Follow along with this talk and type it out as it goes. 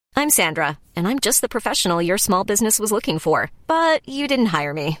I'm Sandra, and I'm just the professional your small business was looking for. But you didn't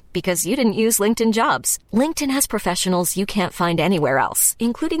hire me because you didn't use LinkedIn Jobs. LinkedIn has professionals you can't find anywhere else,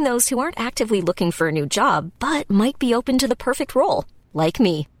 including those who aren't actively looking for a new job, but might be open to the perfect role, like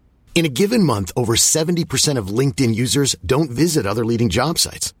me. In a given month, over 70% of LinkedIn users don't visit other leading job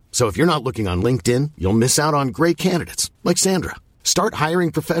sites. So if you're not looking on LinkedIn, you'll miss out on great candidates like Sandra. Start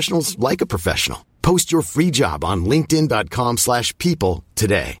hiring professionals like a professional. Post your free job on linkedin.com/people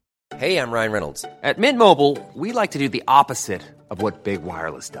today. Hey, I'm Ryan Reynolds. At Mint Mobile, we like to do the opposite of what Big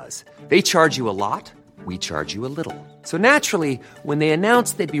Wireless does. They charge you a lot, we charge you a little. So naturally, when they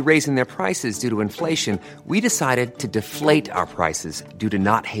announced they'd be raising their prices due to inflation, we decided to deflate our prices due to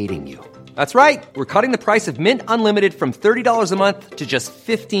not hating you. That's right. We're cutting the price of Mint Unlimited from $30 a month to just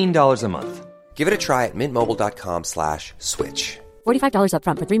 $15 a month. Give it a try at mintmobile.com/switch. $45 up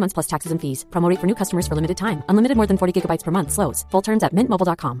front for 3 months plus taxes and fees. Promo rate for new customers for limited time. Unlimited more than 40 gigabytes per month. Slows full terms at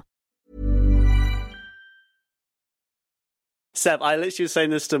mintmobile.com. Seb, I literally was saying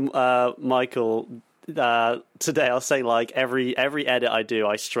this to Michael today. I was saying, like, every edit I do,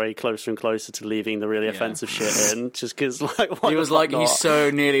 I stray closer and closer to leaving the really offensive shit in, just because, like, he was like, he's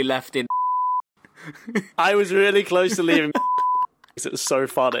so nearly left in. I was really close to leaving because it was so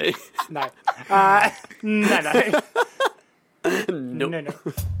funny. No. No. No.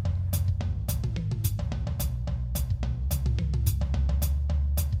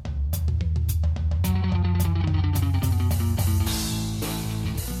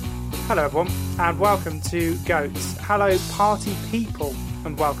 Hello everyone, and welcome to Goats. Hello party people,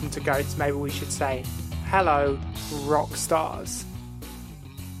 and welcome to Goats. Maybe we should say hello Rockstars.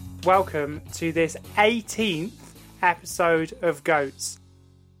 Welcome to this 18th episode of Goats.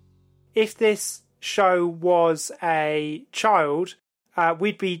 If this show was a child,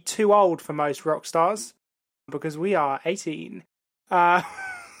 we'd be too old for most Rockstars, because we are 18. Not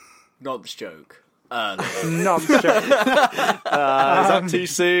the joke. Not the joke.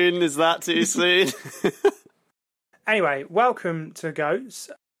 Is that too soon? Anyway, welcome to Goats.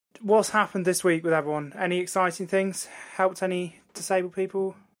 What's happened this week with everyone? Any exciting things? Helped any disabled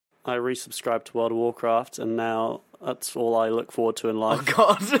people? I resubscribed to World of Warcraft, and now that's all I look forward to in life.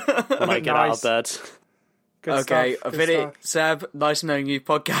 Oh, God. When I get out of bed. Good okay, stuff, Vinny, Seb, nice knowing you.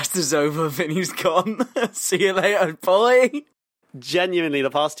 Podcast is over. Vinny's gone. See you later, boy. Genuinely, the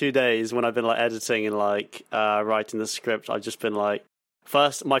past 2 days when I've been like editing and like writing the script, I've just been like,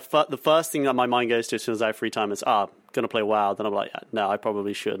 the first thing that my mind goes to as soon as I have free time is, gonna play WoW. Then I'm like, no, I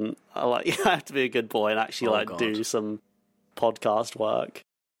probably shouldn't. I have to be a good boy and actually do some podcast work.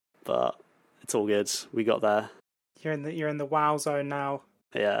 But it's all good. We got there. You're in the WoW zone now.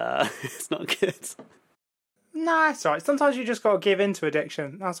 Yeah, it's not good. Nah, it's alright. Sometimes you just got to give in to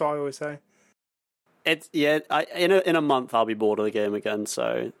addiction. That's what I always say. In a month I'll be bored of the game again.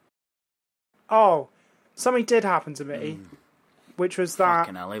 So, something did happen to me, which was that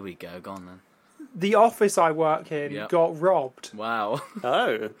Fucking hell, here we go. Go on then. the office I work in got robbed. Wow.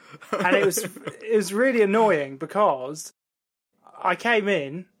 Oh, and it was really annoying because I came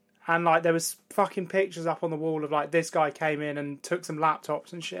in and like there was fucking pictures up on the wall of like this guy came in and took some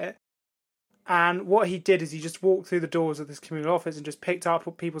laptops and shit. And what he did is he just walked through the doors of this communal office and just picked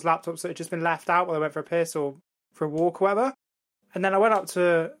up people's laptops that had just been left out while they went for a piss or for a walk or whatever. And then I went up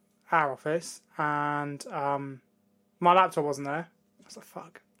to our office and my laptop wasn't there. I was like,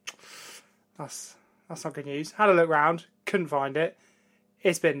 fuck. That's not good news. Had a look round, couldn't find it.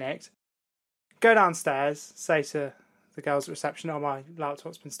 It's been nicked. Go downstairs, say to the girls at reception, oh, my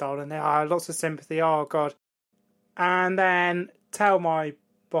laptop's been stolen. They are lots of sympathy, oh God. And then tell my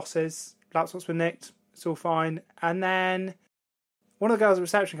bosses, laptop's been nicked, it's all fine. And then one of the girls at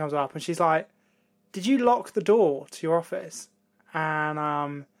reception comes up and she's like, did you lock the door to your office? And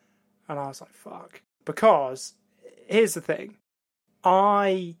I was like, fuck. Because here's the thing.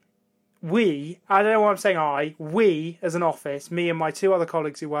 We as an office, me and my two other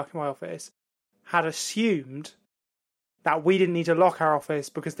colleagues who work in my office, had assumed that we didn't need to lock our office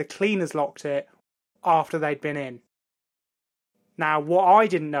because the cleaners locked it after they'd been in. Now, what I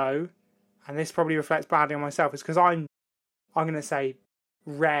didn't know, and this probably reflects badly on myself, is because I'm going to say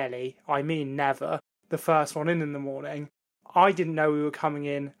rarely, I mean never, the first one in the morning. I didn't know we were coming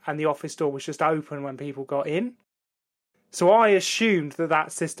in and the office door was just open when people got in. So I assumed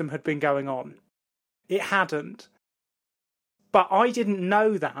that system had been going on. It hadn't. But I didn't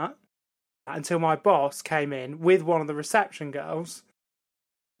know that until my boss came in with one of the reception girls.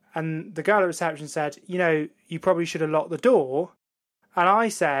 And the girl at reception said, you know, you probably should have locked the door. And I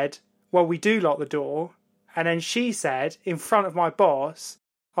said, well, we do lock the door. And then she said, in front of my boss,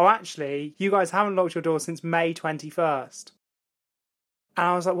 oh, actually, you guys haven't locked your door since May 21st. And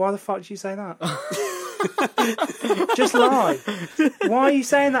I was like, why the fuck did you say that? Just lie. Why are you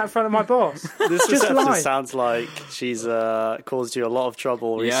saying that in front of my boss? This Just receptionist lie. sounds like she's caused you a lot of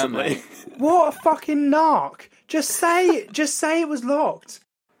trouble recently. mate. What a fucking narc. Just say it was locked.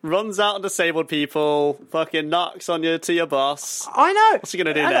 Runs out on disabled people, fucking knocks on you to your boss. I know. What's he going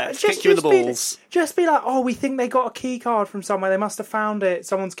to do And, next? Kick you in the balls. Just be like, oh, we think they got a key card from somewhere. They must have found it.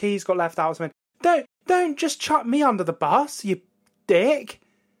 Someone's keys got left out or something. Don't just chuck me under the bus, you dick.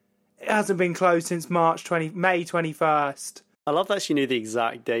 It hasn't been closed since May 21st. I love that she knew the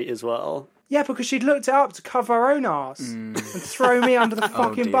exact date as well. Yeah, because she'd looked it up to cover her own arse and throw me under the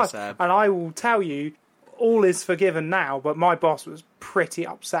fucking dear, bus. Seb. And I will tell you, all is forgiven now, but my boss was pretty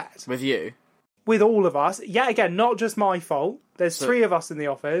upset. With you? With all of us. Yet again, not just my fault. There's 3 of us in the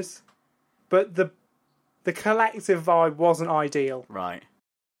office, but the collective vibe wasn't ideal. Right.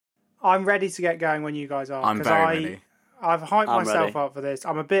 I'm ready to get going when you guys are. I'm very ready. I've hyped I'm myself ready. up for this.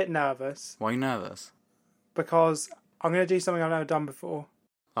 I'm a bit nervous Why are you nervous? because I'm going to do something I've never done before.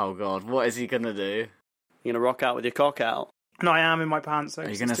 Oh god, what is he gonna do? You're going to rock out with your cock out. And I am in my pants. Are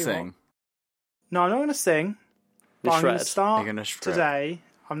you gonna sing? No, I'm not going to sing. But You I'm going to shred. start You're gonna strip. today.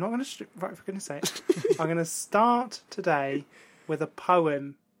 I'm not going to... Right, for goodness sake. I'm going to start today with a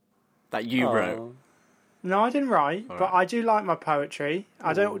poem. That you wrote. No, I didn't write, but right. I do like my poetry.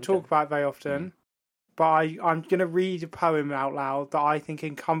 I don't talk about it very often. But I'm going to read a poem out loud that I think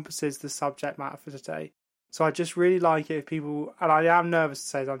encompasses the subject matter for today. So I just really like it if people... And I am nervous to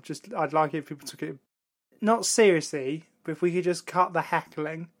say that. I'd like it if people took it... Not seriously, but if we could just cut the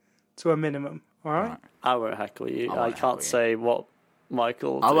heckling to a minimum. All right? I won't heckle you. I I won't can't heckle you. say what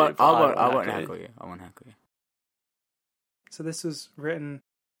Michael I did, won't but heckle you. I won't heckle you. So this was written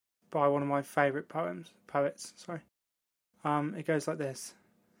by one of my favourite poets. It goes like this.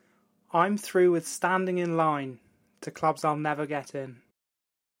 I'm through with standing in line to clubs I'll never get in.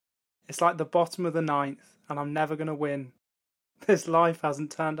 It's like the bottom of the 9th and I'm never going to win. This life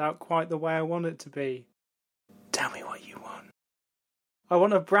hasn't turned out quite the way I want it to be. Tell me what you want. I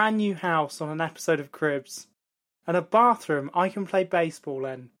want a brand new house on an episode of Cribs, and a bathroom I can play baseball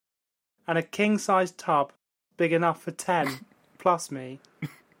in, and a king-sized tub big enough for 10 plus me.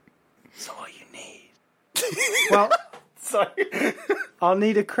 So what you need? Well, Sorry. I'll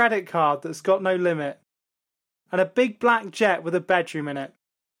need a credit card that's got no limit, and a big black jet with a bedroom in it.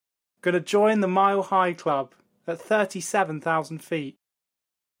 Gonna join the Mile High Club at 37,000 feet.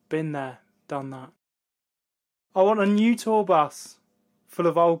 Been there, done that. I want a new tour bus full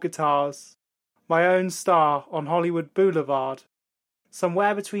of old guitars, my own star on Hollywood Boulevard.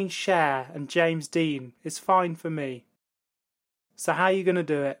 Somewhere between Cher and James Dean is fine for me. So how you gonna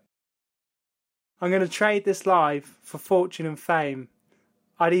do it? I'm gonna trade this life for fortune and fame.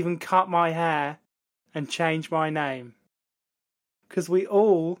 I'd even cut my hair and change my name. 'Cause we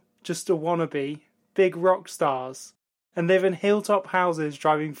all just wanna be big rock stars and live in hilltop houses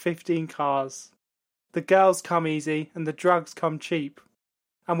driving 15 cars. The girls come easy and the drugs come cheap.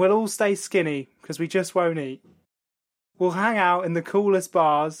 And we'll all stay skinny because we just won't eat. We'll hang out in the coolest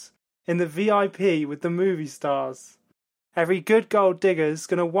bars, in the VIP with the movie stars. Every good gold digger's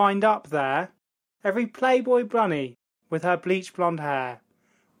gonna wind up there. Every Playboy bunny with her bleach blonde hair.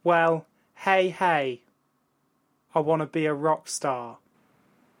 Well, hey, hey. I wanna be a rock star.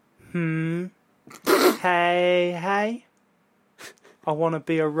 Hey, hey. I wanna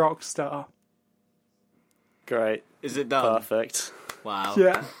be a rock star. Great. Is it done? Perfect. Wow.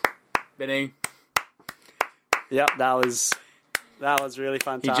 Yeah. Benny. Yep, that was really He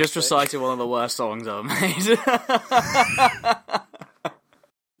fantastic. just recited one of the worst songs ever made.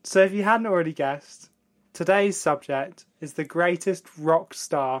 So if you hadn't already guessed, today's subject is the greatest rock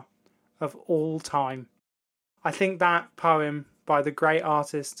star of all time. I think that poem by the great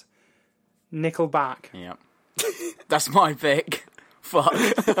artist Nickelback. Yep. That's my pick. Fuck.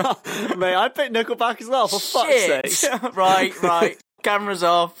 Mate, I picked Nickelback as well, for fuck's sake. Right. Cameras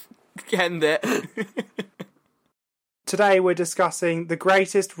off. End it. Today we're discussing the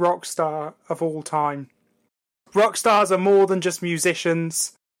greatest rock star of all time. Rock stars are more than just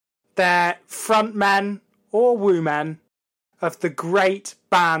musicians. They're frontmen or women of the great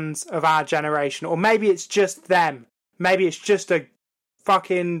bands of our generation. Or maybe it's just them. Maybe it's just a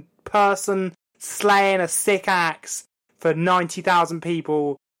fucking person slaying a sick axe for 90,000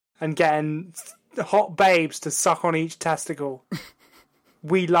 people and getting hot babes to suck on each testicle.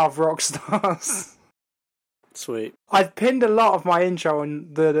 We love rock stars. Sweet. I've pinned a lot of my intro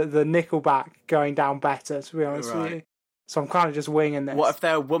on the Nickelback going down better, to be honest with you. So I'm kind of just winging this. What if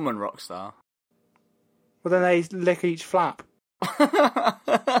they're a woman rock star? Well, then they lick each flap.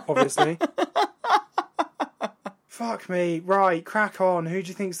 Obviously. Fuck me. Right, crack on. Who do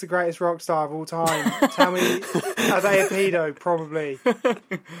you think's the greatest rock star of all time? Tell me, are they a pedo? Probably.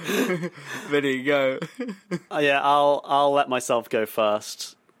 Vinny, go. Yeah, I'll let myself go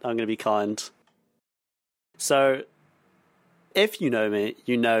first. I'm going to be kind. So, if you know me,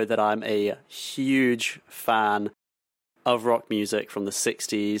 you know that I'm a huge fan of rock music from the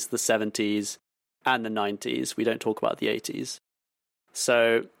 60s, the 70s, and the 90s. We don't talk about the 80s.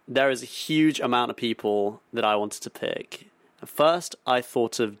 So there is a huge amount of people that I wanted to pick. First, I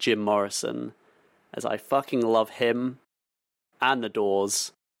thought of Jim Morrison, as I fucking love him and the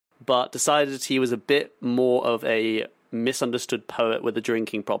Doors, but decided he was a bit more of a misunderstood poet with a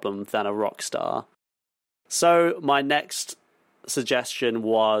drinking problem than a rock star. So my next suggestion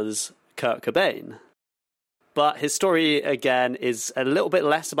was Kurt Cobain. But his story, again, is a little bit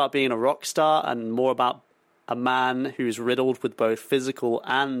less about being a rock star and more about a man who's riddled with both physical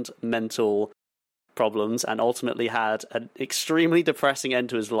and mental problems and ultimately had an extremely depressing end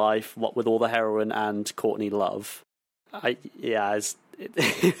to his life, what with all the heroin and Courtney Love. It's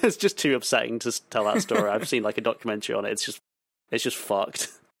just too upsetting to tell that story. I've seen like a documentary on it. It's just fucked.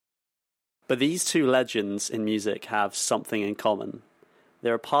 But these two legends in music have something in common.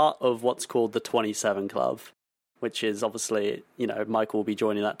 They're a part of what's called the 27 Club, which is obviously, Michael will be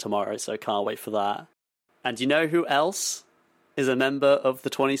joining that tomorrow, so can't wait for that. And you know who else is a member of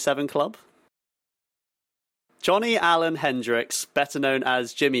the 27 Club? Johnny Allen Hendrix, better known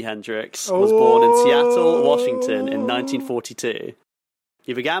as Jimi Hendrix, was born in Seattle, Washington in 1942.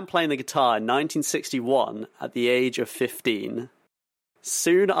 He began playing the guitar in 1961 at the age of 15.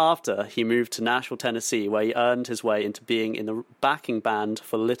 Soon after, he moved to Nashville, Tennessee, where he earned his way into being in the backing band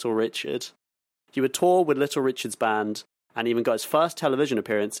for Little Richard. He would tour with Little Richard's band and even got his first television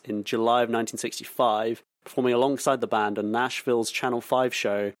appearance in July of 1965, performing alongside the band on Nashville's Channel 5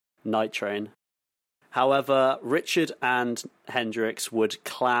 show, Night Train. However, Richard and Hendrix would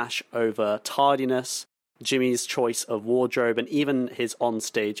clash over tardiness, Jimmy's choice of wardrobe, and even his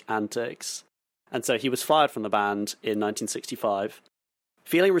onstage antics. And so he was fired from the band in 1965.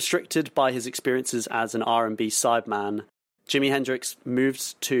 Feeling restricted by his experiences as an R&B sideman, Jimi Hendrix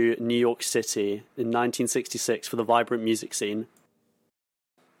moved to New York City in 1966 for the vibrant music scene.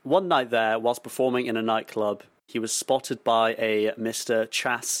 One night there, whilst performing in a nightclub, he was spotted by a Mr.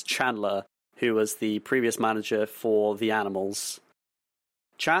 Chas Chandler, who was the previous manager for The Animals.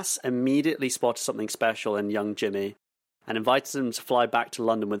 Chas immediately spotted something special in young Jimmy and invited him to fly back to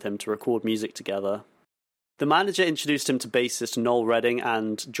London with him to record music together. The manager introduced him to bassist Noel Redding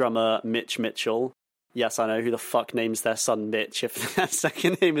and drummer Mitch Mitchell. Yes, I know who the fuck names their son Mitch if their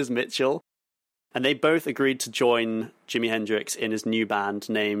second name is Mitchell. And they both agreed to join Jimi Hendrix in his new band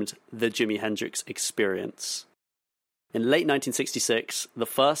named The Jimi Hendrix Experience. In late 1966, the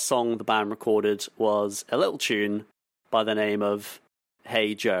first song the band recorded was a little tune by the name of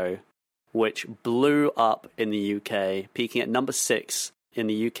Hey Joe, which blew up in the UK, peaking at number 6 in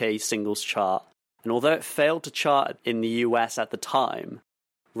the UK singles chart. And although it failed to chart in the US at the time,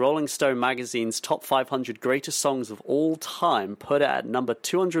 Rolling Stone magazine's top 500 greatest songs of all time put it at number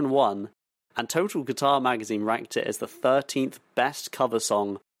 201, and Total Guitar magazine ranked it as the 13th best cover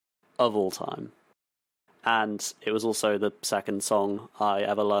song of all time. And it was also the second song I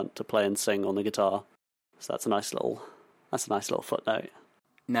ever learnt to play and sing on the guitar. So that's a nice little footnote.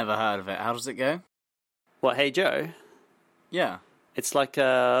 Never heard of it. How does it go? What, Hey Joe? Yeah. It's like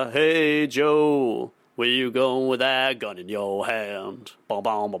Hey Joe, where you going with that gun in your hand? Bow,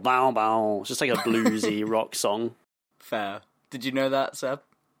 bow, bow, bow, bow. It's just like a bluesy rock song. Fair. Did you know that, Seb?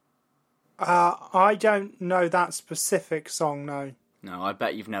 I don't know that specific song, no. No, I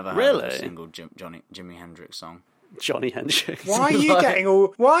bet you've never heard Really? of a single Jimi Hendrix song. Johnny Hendrix. Why are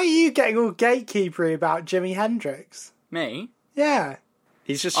you getting all gatekeepery about Jimi Hendrix? Me? Yeah.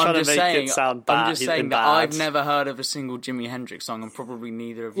 He's just trying to make it sound bad. I'm just saying that I've never heard of a single Jimi Hendrix song, and probably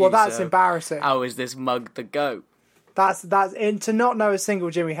neither of you. Well, that's embarrassing. How is this mug the goat? That's to not know a single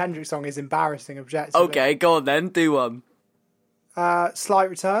Jimi Hendrix song is embarrassing, objectively. Okay, go on then, do one. Slight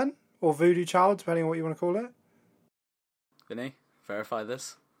Return or Voodoo Child, depending on what you want to call it. Vinny, verify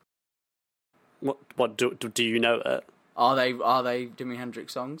this. What do you know it? Are they Jimi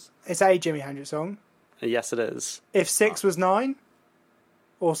Hendrix songs? It's a Jimi Hendrix song. Yes, it is. If 6 was 9,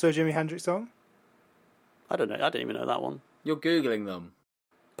 also a Jimi Hendrix song. I don't know. I don't even know that one. You're Googling them.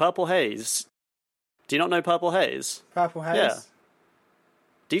 Purple Haze. Do you not know Purple Haze? Purple Haze. Yeah.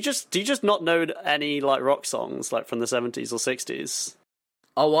 Do you just not know any like rock songs like from the 70s or 60s?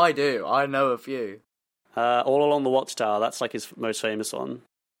 Oh, I do. I know a few. All Along the Watchtower. That's like his most famous one.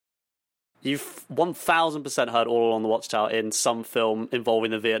 You've 1000% heard All Along the Watchtower in some film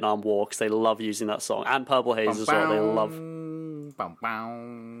involving the Vietnam War, because they love using that song. And Purple Haze as well, they love...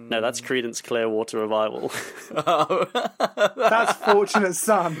 No, that's Creedence Clearwater Revival. That's Fortunate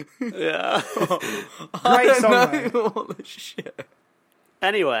Son. Yeah. Great song, mate. What the shit?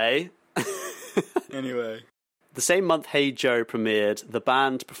 Anyway... The same month Hey Joe premiered, the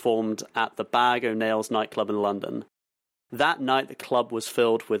band performed at the Bag O' Nails nightclub in London. That night, the club was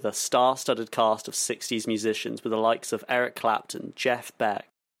filled with a star-studded cast of 60s musicians with the likes of Eric Clapton, Jeff Beck,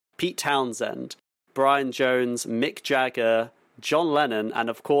 Pete Townsend, Brian Jones, Mick Jagger, John Lennon, and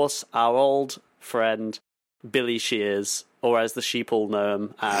of course, our old friend, Billy Shears, or as the sheeple know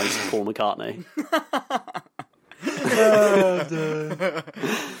him as Paul McCartney.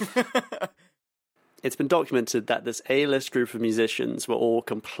 It's been documented that this A-list group of musicians were all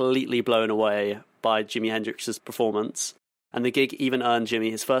completely blown away by Jimi Hendrix's performance, and the gig even earned Jimi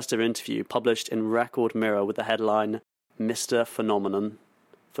his first ever interview, published in Record Mirror with the headline, Mr. Phenomenon.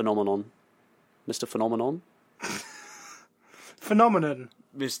 Mr. Phenomenon? Phenomenon.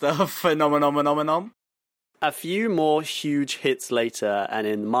 Mr. Phenomenon. A few more huge hits later, and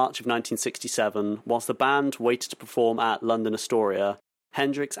in March of 1967, whilst the band waited to perform at London Astoria,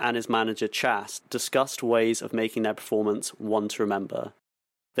 Hendrix and his manager Chas discussed ways of making their performance one to remember.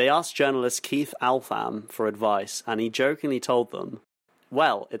 They asked journalist Keith Alfam for advice, and he jokingly told them,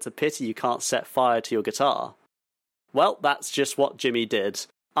 "Well, it's a pity you can't set fire to your guitar." Well, that's just what Jimi did.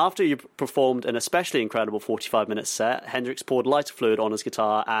 After he performed an especially incredible 45-minute set, Hendrix poured lighter fluid on his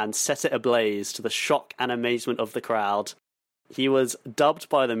guitar and set it ablaze to the shock and amazement of the crowd. He was dubbed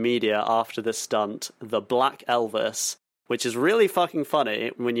by the media after this stunt the Black Elvis, which is really fucking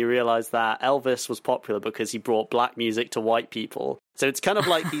funny when you realise that Elvis was popular because he brought black music to white people. So it's kind of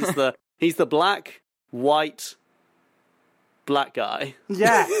like he's the black, white, black guy.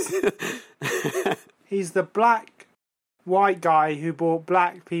 Yes. He's the black, white guy who brought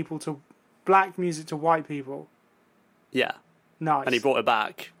black music to white people. Yeah. Nice. And he brought it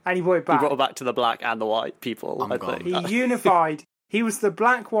back. He brought it back to the black and the white people, I think. He unified. He was the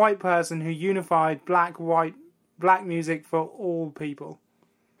black, white person who unified black music for all people.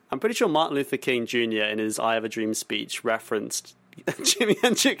 I'm pretty sure Martin Luther King Jr. in his I Have a Dream speech referenced Jimi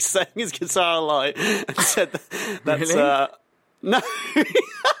Hendrix setting his guitar alight and said that's... Really? No.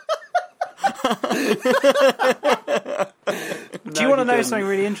 Do you want to know something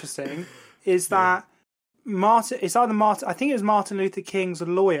really interesting? Is that I think it was Martin Luther King's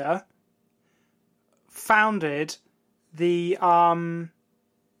lawyer founded the... I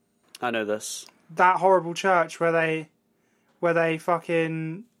know this. That horrible church where they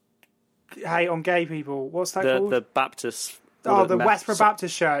fucking hate on gay people. What's that called? The Baptist. The Westboro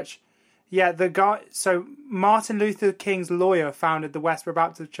Baptist Church. Yeah, the guy. So Martin Luther King's lawyer founded the Westboro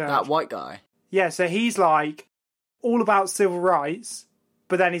Baptist Church. That white guy. Yeah, so he's like all about civil rights,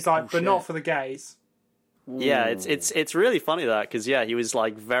 but then he's like, but not for the gays. Yeah, it's really funny that because he was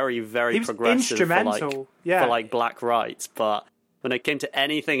like very very progressive instrumental for like black rights, but when it came to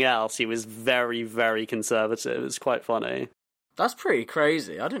anything else, he was very very conservative. It's quite funny. That's pretty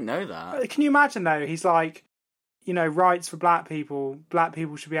crazy. I didn't know that. Can you imagine though? He's like, rights for black people. Black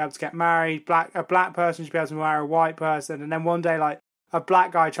people should be able to get married. A black person should be able to marry a white person, and then one day, like a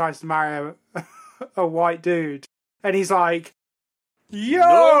black guy tries to marry a white dude, and he's like, "Yo,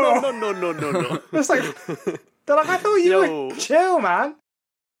 no." It's like they're like, I thought you were chill, man.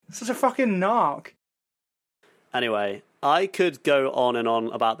 Such a fucking narc. Anyway, I could go on and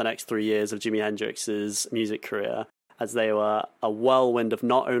on about the next 3 years of Jimi Hendrix's music career, as they were a whirlwind of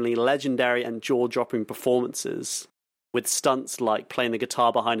not only legendary and jaw-dropping performances, with stunts like playing the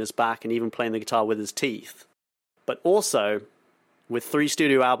guitar behind his back and even playing the guitar with his teeth, but also with 3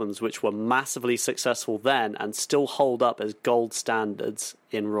 studio albums which were massively successful then and still hold up as gold standards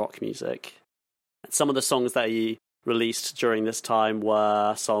in rock music. And some of the songs that he released during this time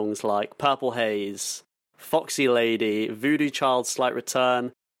were songs like Purple Haze, Foxy Lady, Voodoo Child's Slight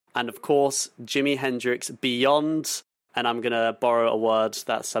Return, and of course, Jimi Hendrix Beyond, and I'm going to borrow a word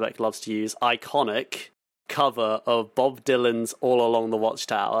that Sebek loves to use, iconic cover of Bob Dylan's All Along the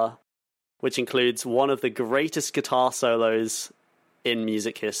Watchtower, which includes one of the greatest guitar solos in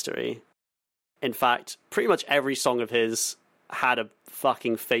music history. In fact, pretty much every song of his had a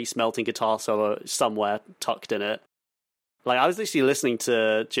fucking face-melting guitar solo somewhere tucked in it. Like, I was literally listening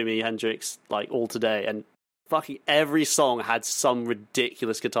to Jimi Hendrix, like, all today, and fucking every song had some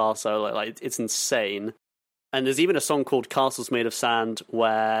ridiculous guitar solo. Like, it's insane. And there's even a song called Castles Made of Sand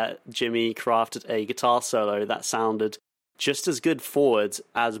where Jimi crafted a guitar solo that sounded just as good forwards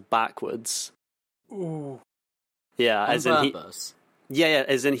as backwards. Ooh. Yeah, On as purpose. Yeah,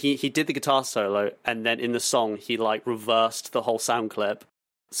 as in he did the guitar solo, and then in the song he like reversed the whole sound clip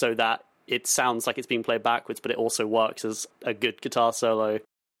so that it sounds like it's being played backwards, but it also works as a good guitar solo,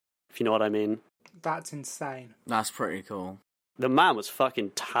 if you know what I mean. That's insane. That's pretty cool. The man was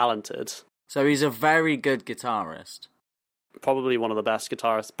fucking talented. So he's a very good guitarist. Probably one of the best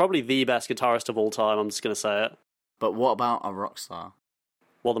guitarists. Probably the best guitarist of all time, I'm just going to say it. But what about a rock star?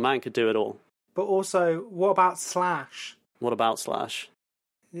 Well, the man could do it all. But also, what about Slash? What about Slash?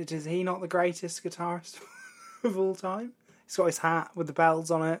 Is he not the greatest guitarist of all time? He's got his hat with the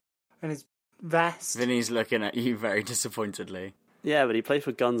bells on it and his vest. Vinny's looking at you very disappointedly. Yeah, but he played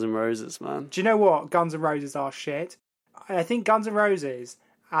for Guns N' Roses, man. Do you know what? Guns N' Roses are shit. I think Guns N' Roses,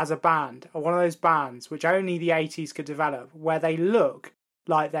 as a band, are one of those bands which only the 80s could develop, where they look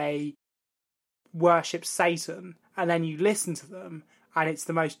like they worship Satan, and then you listen to them, and it's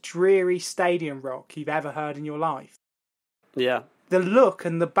the most dreary stadium rock you've ever heard in your life. Yeah. The look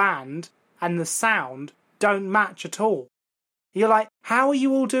and the band and the sound don't match at all. You're like, how are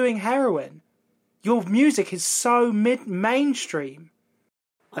you all doing heroin? Your music is so mainstream.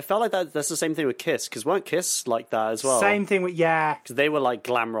 I felt like that's the same thing with Kiss, because weren't Kiss like that as well? Same thing with, yeah. Because they were like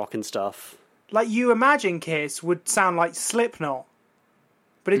glam rock and stuff. Like, you imagine Kiss would sound like Slipknot,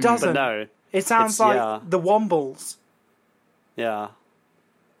 but it doesn't. But no. It sounds like the Wombles. Yeah.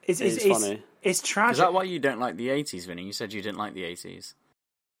 It's funny. It's tragic. Is that why you don't like the 80s, Vinny? You said you didn't like the 80s.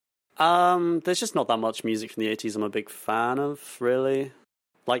 There's just not that much music from the 80s I'm a big fan of, really.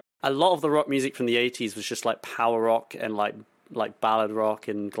 Like, a lot of the rock music from the 80s was just like power rock and like ballad rock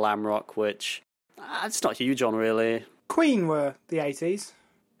and glam rock, which it's not huge on, really. Queen were the 80s.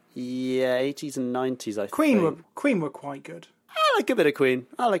 Yeah, 80s and 90s, I think. Queen were quite good. I like a bit of Queen.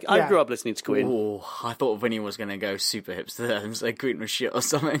 I grew up listening to Queen. Oh, I thought Vinny was going to go super hipster there and say Queen was shit or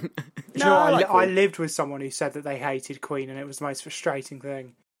something. You know, I lived with someone who said that they hated Queen, and it was the most frustrating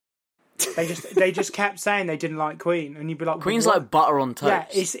thing. They just kept saying they didn't like Queen, and you'd be like, Queen's what? like butter on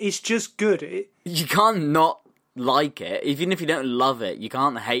toast. Yeah, it's just good. You can't not like it, even if you don't love it. You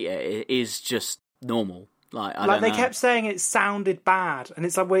can't hate it. It is just normal. I don't know. Kept saying it sounded bad, and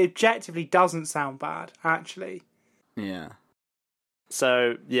it's like, well, it objectively doesn't sound bad, actually. Yeah.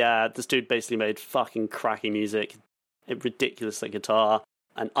 So, yeah, this dude basically made fucking cracking music, a ridiculous guitar,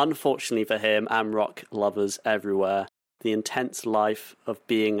 and unfortunately for him and rock lovers everywhere, the intense life of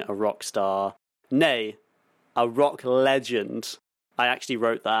being a rock star, nay, a rock legend, I actually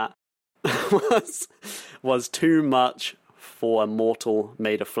wrote that, was too much for a mortal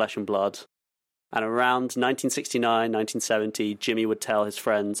made of flesh and blood. And around 1969, 1970, Jimmy would tell his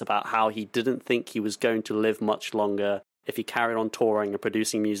friends about how he didn't think he was going to live much longer if he carried on touring and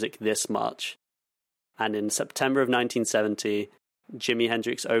producing music this much. And in September of 1970, Jimi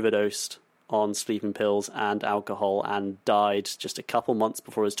Hendrix overdosed on sleeping pills and alcohol and died just a couple months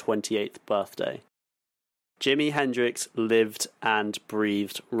before his 28th birthday. Jimi Hendrix lived and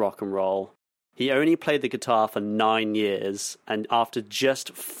breathed rock and roll. He only played the guitar for 9 years, and after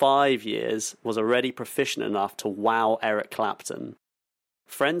just 5 years was already proficient enough to wow Eric Clapton.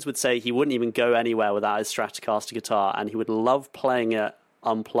 Friends would say he wouldn't even go anywhere without his Stratocaster guitar, and he would love playing it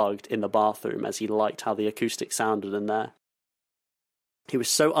unplugged in the bathroom as he liked how the acoustic sounded in there. He was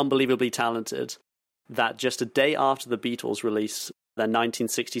so unbelievably talented that just a day after the Beatles released their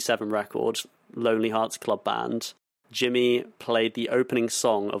 1967 record, Lonely Hearts Club Band, Jimmy played the opening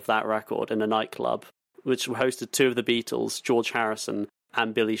song of that record in a nightclub, which hosted two of the Beatles, George Harrison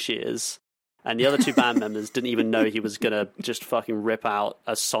and Billy Shears. And the other two band members didn't even know he was going to just fucking rip out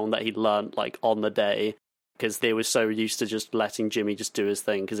a song that he'd learned on the day, because they were so used to just letting Jimmy just do his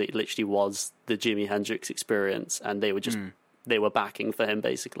thing, because it literally was the Jimi Hendrix experience, and they were just they were backing for him,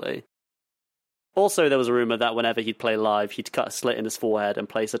 basically. Also, there was a rumour that whenever he'd play live, he'd cut a slit in his forehead and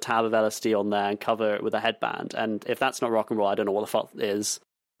place a tab of LSD on there and cover it with a headband. And if that's not rock and roll, I don't know what the fuck is.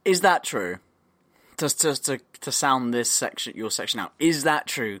 Is that true? Just to sound this section, your section out, is that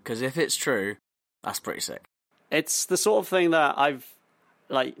true? Because if it's true, that's pretty sick. It's the sort of thing that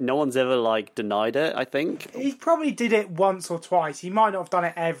no one's ever, denied it, I think. He probably did it once or twice. He might not have done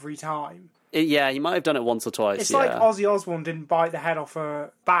it every time. Yeah, he might have done it once or twice. It's like Ozzy Osbourne didn't bite the head off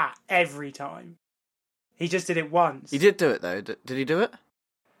a bat every time. He just did it once. He did do it, though. Did he do it?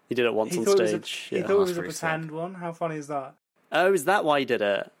 He did it once on stage. He thought it was a pretend one. How funny is that? Oh, is that why he did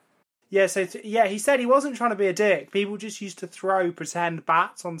it? Yeah, he said he wasn't trying to be a dick. People just used to throw pretend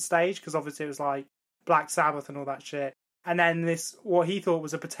bats on stage, because obviously it was like Black Sabbath and all that shit. And then what he thought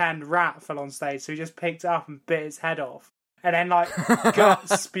was a pretend rat fell on stage, so he just picked it up and bit his head off. And then,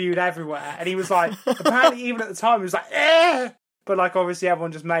 guts spewed everywhere. And he was like, apparently even at the time, he was like, eh! But, obviously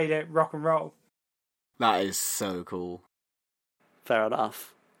everyone just made it rock and roll. That is so cool. Fair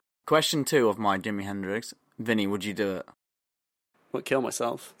enough. Question 2 of my Jimi Hendrix. Vinny, would you do it? Would kill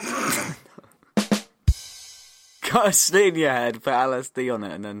myself. Got a slit in your head, put LSD on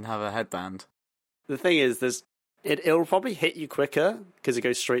it, and then have a headband. The thing is, it'll probably hit you quicker because it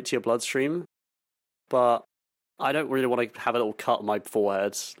goes straight to your bloodstream. But I don't really want to have a little cut on my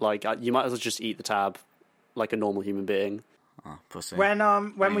forehead. Like, you might as well just eat the tab like a normal human being. Oh, pussy. When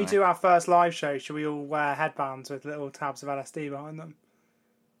Anyway. we do our first live show, should we all wear headbands with little tabs of LSD behind them?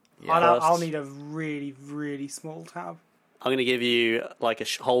 Yeah. I'll need a really, really small tab. I'm going to give you like a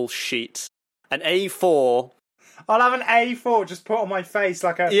whole sheet. An A4. I'll have an A4 just put on my face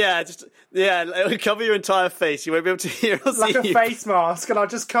like a it'll cover your entire face. You won't be able to hear or like see a you. face mask, and I'll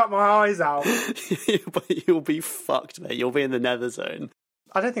just cut my eyes out. But you'll be fucked, mate. You'll be in the nether zone.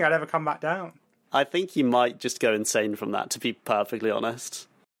 I don't think I'd ever come back down. I think you might just go insane from that, to be perfectly honest.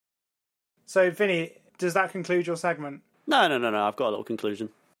 So, Vinny, does that conclude your segment? No. I've got a little conclusion.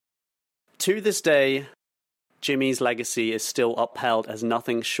 To this day, Jimmy's legacy is still upheld as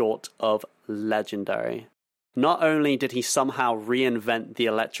nothing short of legendary. Not only did he somehow reinvent the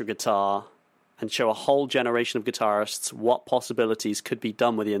electric guitar and show a whole generation of guitarists what possibilities could be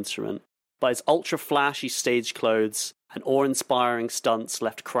done with the instrument, but his ultra-flashy stage clothes and awe-inspiring stunts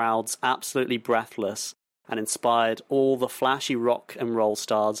left crowds absolutely breathless and inspired all the flashy rock and roll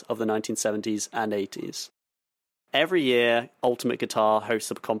stars of the 1970s and 80s. Every year, Ultimate Guitar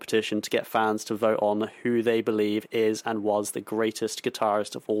hosts a competition to get fans to vote on who they believe is and was the greatest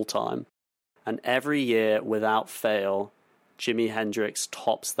guitarist of all time. And every year, without fail, Jimi Hendrix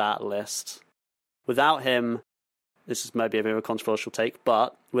tops that list. Without him, this is maybe a bit of a controversial take,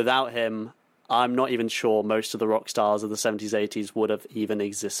 but without him, I'm not even sure most of the rock stars of the 70s, 80s would have even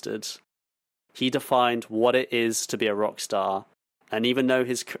existed. He defined what it is to be a rock star, and even though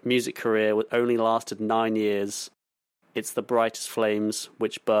his music career only lasted 9 years, it's the brightest flames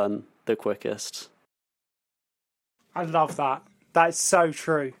which burn the quickest. I love that. That's so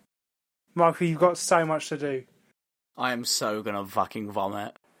true. Michael, you've got so much to do. I am so gonna fucking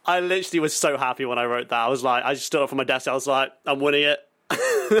vomit. I literally was so happy when I wrote that. I was like, I just stood up from my desk. I was like, I'm winning it.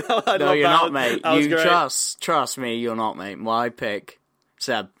 No, you're not, mate. You great. trust me, you're not, mate. My pick,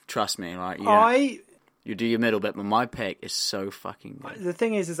 Seb, trust me, right? You do your middle bit, but my pick is so fucking good. The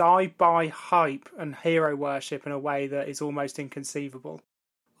thing is I buy hype and hero worship in a way that is almost inconceivable.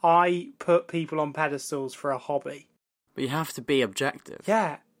 I put people on pedestals for a hobby. But you have to be objective.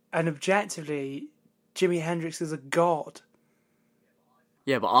 Yeah, and objectively, Jimi Hendrix is a god.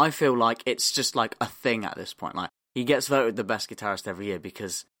 Yeah, but I feel like it's just like a thing at this point. Like, he gets voted the best guitarist every year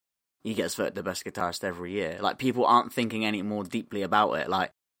because he gets voted the best guitarist every year. Like, people aren't thinking any more deeply about it.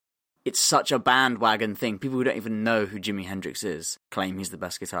 Like, it's such a bandwagon thing. People who don't even know who Jimi Hendrix is claim he's the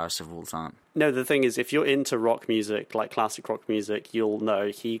best guitarist of all time. No, the thing is, if you're into rock music, like classic rock music, you'll know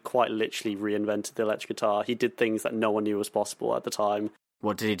he quite literally reinvented the electric guitar. He did things that no one knew was possible at the time.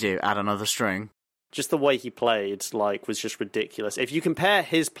 What did he do? Add another string? Just the way he played, like, was just ridiculous. If you compare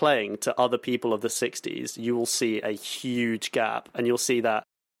his playing to other people of the 60s, you will see a huge gap, and you'll see that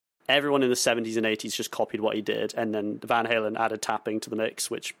everyone in the 70s and 80s just copied what he did, and then Van Halen added tapping to the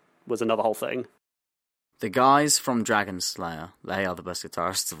mix, which was another whole thing. The guys from Dragon Slayer, they are the best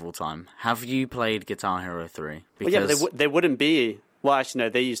guitarists of all time. Have you played Guitar Hero 3? Because... Well, yeah, but they wouldn't be... Well, actually, no,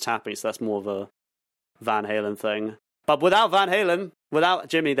 they use tapping, so that's more of a Van Halen thing. But without Van Halen, without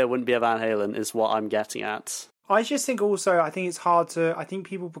Jimmy, there wouldn't be a Van Halen, is what I'm getting at. I just think also, I think it's hard to... I think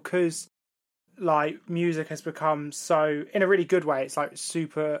people, because, like, music has become so... In a really good way, it's, like,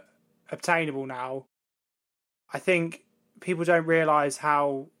 super obtainable now. I think people don't realise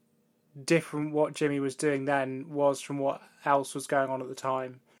how different what Jimmy was doing then was from what else was going on at the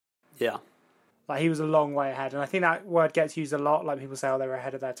time. Yeah. Like, he was a long way ahead. And I think that word gets used a lot. Like, people say, oh, they were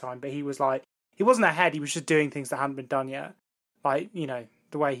ahead of their time. But he was like... He wasn't ahead, he was just doing things that hadn't been done yet. Like, you know,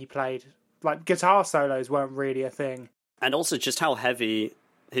 the way he played. Like, guitar solos weren't really a thing. And also just how heavy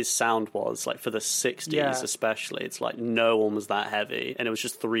his sound was, like, for the 60s especially. It's like, no one was that heavy, and it was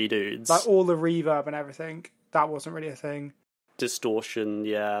just three dudes. Like, all the reverb and everything, that wasn't really a thing. Distortion,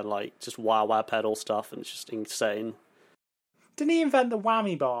 yeah, like, just wah-wah pedal stuff, and it's just insane. Didn't he invent the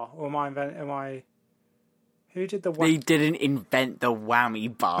whammy bar? Or am I... Who did the whammy... He didn't invent the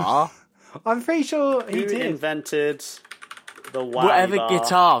whammy bar. I'm pretty sure he Who did. invented the whammy Whatever bar?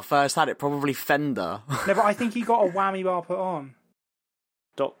 guitar first had it, probably Fender. No, but I think he got a whammy bar put on.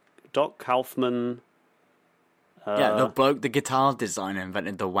 Doc Kaufman. Yeah, the bloke, the guitar designer,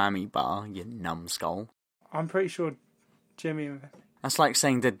 invented the whammy bar, you numbskull. I'm pretty sure Jimmy... That's like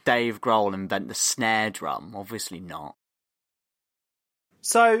saying, did Dave Grohl invent the snare drum? Obviously not.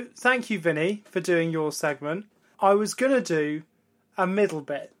 So, thank you, Vinny, for doing your segment. I was going to do a middle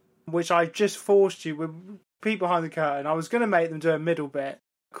bit, which I just forced you with Peek Behind the Curtain. I was going to make them do a middle bit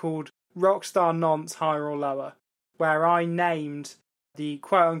called Rockstar Nonce Higher or Lower, where I named the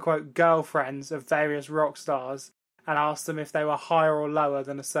quote-unquote girlfriends of various rock stars and asked them if they were higher or lower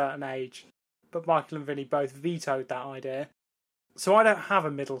than a certain age. But Michael and Vinny both vetoed that idea. So I don't have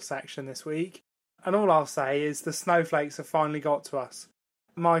a middle section this week. And all I'll say is the snowflakes have finally got to us.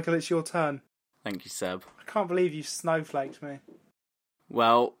 Michael, it's your turn. Thank you, Seb. I can't believe you snowflaked me.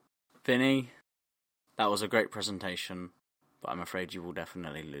 Well, Vinny, that was a great presentation, but I'm afraid you will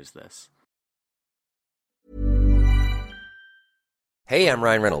definitely lose this. Hey, I'm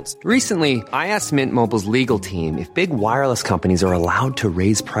Ryan Reynolds. Recently, I asked Mint Mobile's legal team if big wireless companies are allowed to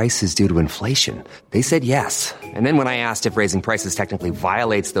raise prices due to inflation. They said yes. And then when I asked if raising prices technically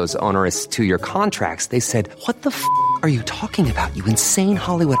violates those onerous 2-year contracts, they said, "What the f*** are you talking about, you insane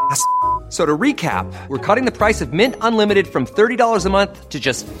Hollywood ass?" So to recap, we're cutting the price of Mint Unlimited from $30 a month to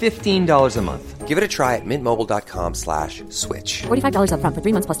just $15 a month. Give it a try at mintmobile.com/switch. $45 up front for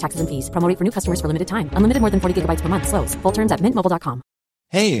 3 months plus taxes and fees. Promo rate for new customers for limited time. Unlimited more than 40 gigabytes per month. Slows full terms at mintmobile.com.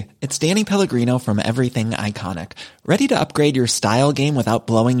 Hey, it's Danny Pellegrino from Everything Iconic. Ready to upgrade your style game without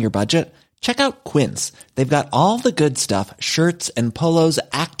blowing your budget? Check out Quince. They've got all the good stuff, shirts and polos,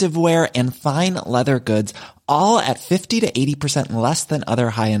 activewear, and fine leather goods, all at 50 to 80% less than other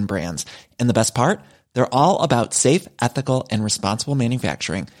high-end brands. And the best part? They're all about safe, ethical, and responsible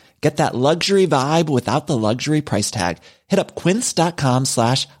manufacturing. Get that luxury vibe without the luxury price tag. Hit up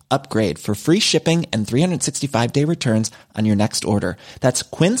quince.com/upgrade for free shipping and 365-day returns on your next order. That's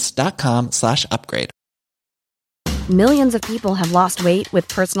quince.com/upgrade. Millions of people have lost weight with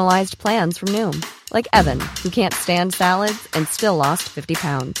personalized plans from Noom. Like Evan, who can't stand salads and still lost 50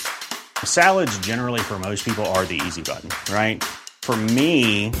 pounds. Salads generally for most people are the easy button, right? For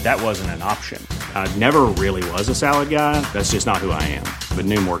me, that wasn't an option. I never really was a salad guy. That's just not who I am. But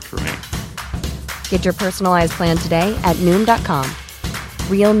Noom worked for me. Get your personalized plan today at Noom.com.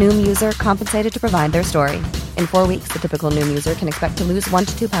 Real Noom user compensated to provide their story. In 4 weeks, the typical Noom user can expect to lose 1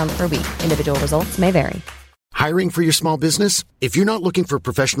 to 2 pounds per week. Individual results may vary. Hiring for your small business? If you're not looking for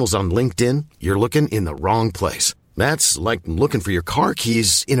professionals on LinkedIn, you're looking in the wrong place. That's like looking for your car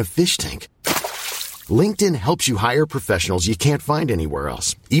keys in a fish tank. LinkedIn helps you hire professionals you can't find anywhere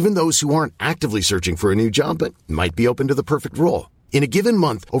else, even those who aren't actively searching for a new job but might be open to the perfect role. In a given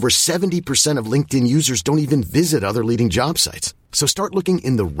month, over 70% of LinkedIn users don't even visit other leading job sites. So start looking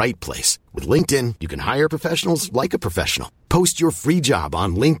in the right place. With LinkedIn, you can hire professionals like a professional. Post your free job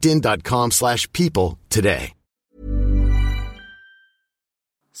on linkedin.com/people today.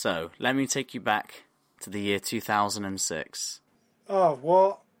 So, let me take you back to the year 2006. Oh,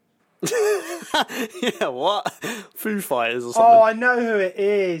 what? Yeah, what? Foo Fighters or something? Oh, I know who it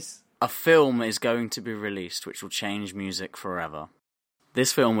is. A film is going to be released which will change music forever.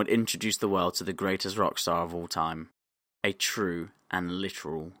 This film would introduce the world to the greatest rock star of all time. A true and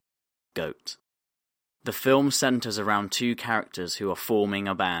literal GOAT. The film centres around 2 characters who are forming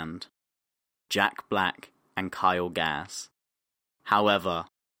a band. Jack Black and Kyle Gass. However,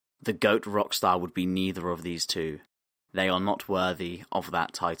 the GOAT rock star would be neither of these two. They are not worthy of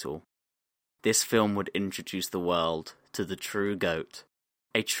that title. This film would introduce the world to the true GOAT,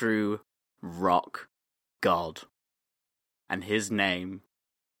 a true rock god. And his name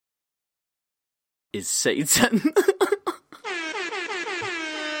is Satan.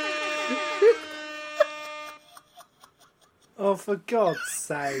 Oh, for God's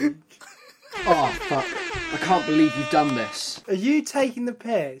sake. Oh, fuck. I can't believe you've done this. Are you taking the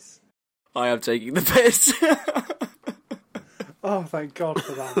piss? I am taking the piss. Oh, thank God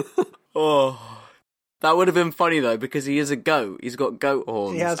for that. Oh. That would have been funny though, because he is a goat. He's got goat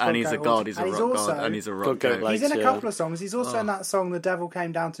horns, and he's a god. He's a rock god, and he's a rock goat. He's in a couple of songs. He's also in that song, "The Devil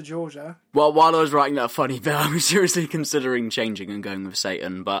Came Down to Georgia." Well, while I was writing that funny bit, I was seriously considering changing and going with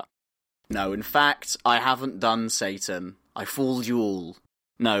Satan, but no. In fact, I haven't done Satan. I fooled you all.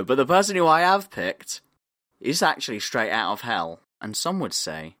 No, but the person who I have picked is actually straight out of hell, and some would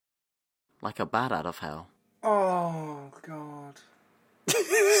say, like a bat out of hell. Oh God.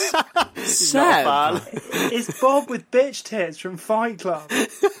 Seb! It's Bob with bitch tits from Fight Club.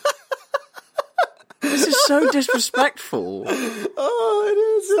 This is so disrespectful. Oh, it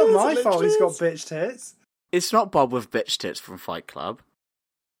is. It's not my fault he's got bitch tits. It's not Bob with bitch tits from Fight Club.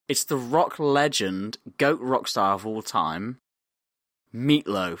 It's the rock legend, GOAT rock star of all time,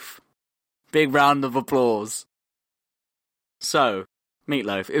 Meatloaf. Big round of applause. So,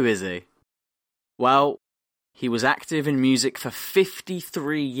 Meatloaf, who is he? Well, he was active in music for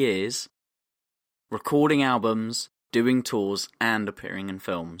 53 years, recording albums, doing tours, and appearing in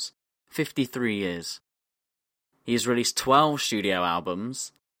films. 53 years. He has released 12 studio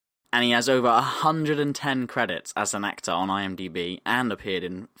albums, and he has over 110 credits as an actor on IMDb and appeared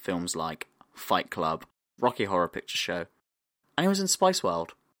in films like Fight Club, Rocky Horror Picture Show, and he was in Spice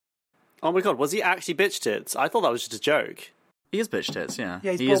World. Oh my god, was he actually bitch tits? I thought that was just a joke. He is bitch tits, yeah.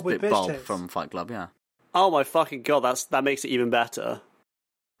 Yeah, he's he Bob is with bitch Bob tits. from Fight Club, yeah. Oh my fucking god, that makes it even better.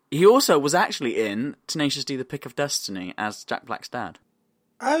 He also was actually in Tenacious D: The Pick of Destiny as Jack Black's dad.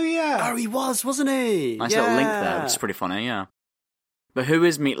 Oh, yeah. Oh, he was, wasn't he? Nice little link there, which is pretty funny, yeah. But who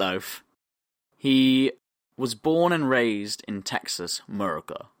is Meatloaf? He was born and raised in Texas,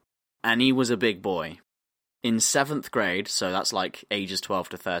 America, and he was a big boy. In 7th grade, so that's like ages 12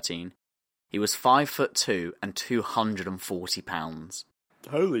 to 13, he was 5'2" and 240 pounds.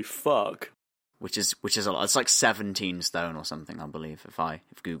 Holy fuck. Which is a lot. It's like 17 stone or something, I believe,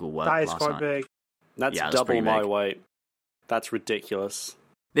 if Google worked That is last quite night. big. That's Yeah, double pretty my big. weight. That's ridiculous.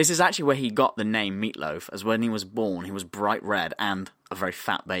 This is actually where he got the name Meatloaf, as when he was born, he was bright red and a very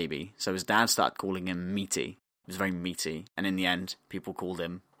fat baby. So his dad started calling him Meaty. He was very meaty, and in the end, people called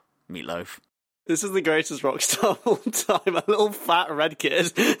him Meatloaf. This is the greatest Rockstar of all time. A little fat red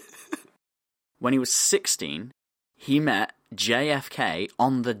kid. When he was 16, he met JFK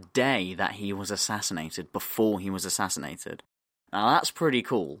on the day that he was assassinated, before he was assassinated. Now that's pretty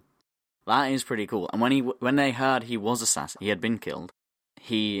cool. That is pretty cool. And when they heard he had been killed,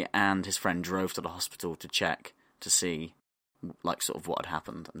 he and his friend drove to the hospital to check to see, like, sort of what had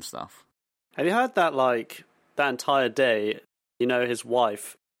happened and stuff. Have you heard that, like, that entire day, you know, his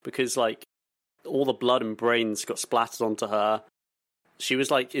wife, because, like, all the blood and brains got splattered onto her, she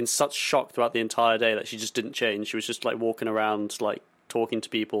was, like, in such shock throughout the entire day that she just didn't change. She was just, like, walking around, like, talking to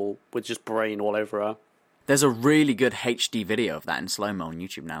people with just brain all over her. There's a really good HD video of that in slow-mo on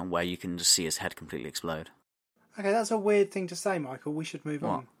YouTube now, where you can just see his head completely explode. Okay, that's a weird thing to say, Michael. We should move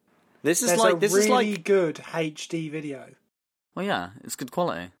on. This is There's like a this really is like good HD video. Well, yeah, it's good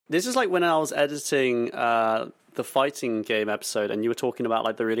quality. This is like when I was editing the fighting game episode, and you were talking about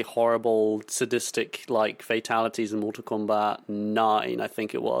like the really horrible, sadistic like fatalities in Mortal Kombat 9, I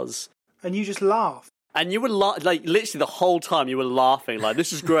think it was. And you just laugh. And you were like literally the whole time you were laughing, like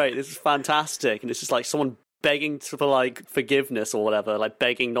this is great, this is fantastic, and it's just like someone begging for like forgiveness or whatever, like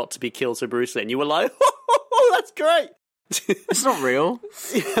begging not to be killed so brutally, and you were like, oh, that's great. It's not real.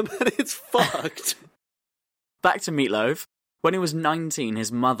 Yeah, but it's fucked. Back to Meatloaf. When he was 19,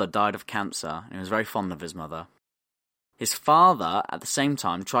 his mother died of cancer, and he was very fond of his mother. His father, at the same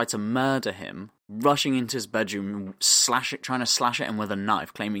time, tried to murder him, rushing into his bedroom, trying to slash at him with a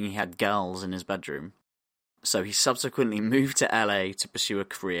knife, claiming he had girls in his bedroom. So he subsequently moved to LA to pursue a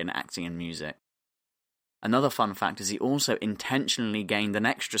career in acting and music. Another fun fact is he also intentionally gained an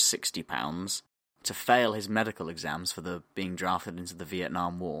extra 60 pounds to fail his medical exams for being drafted into the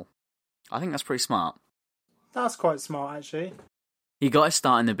Vietnam War. I think that's pretty smart. That's quite smart, actually. He got his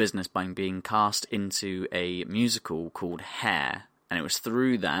start in the business by being cast into a musical called Hair, and it was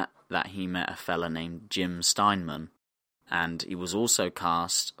through that he met a fella named Jim Steinman. And he was also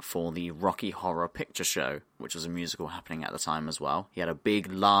cast for the Rocky Horror Picture Show, which was a musical happening at the time as well. He had a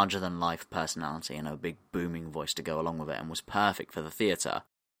big, larger-than-life personality and a big, booming voice to go along with it, and was perfect for the theatre.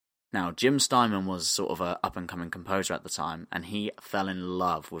 Now, Jim Steinman was sort of an up-and-coming composer at the time, and he fell in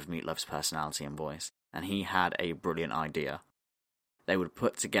love with Meatloaf's personality and voice, and he had a brilliant idea. They would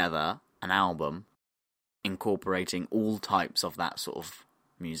put together an album incorporating all types of that sort of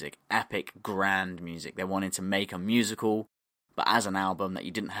music, epic, grand music. They wanted to make a musical, but as an album that you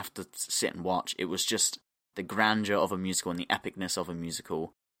didn't have to sit and watch. It was just the grandeur of a musical and the epicness of a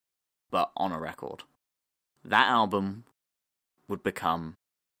musical, but on a record. That album would become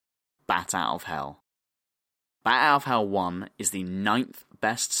Bat Out of Hell. Bat Out of Hell 1 is the 9th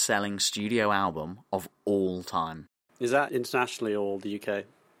best-selling studio album of all time. Is that internationally or the UK?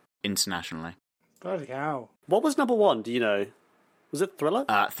 Internationally. Bloody hell. What was number 1, do you know? Was it Thriller?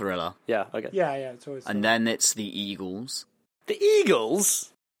 Thriller. Yeah, okay. Yeah, it's always... And then it's the Eagles. The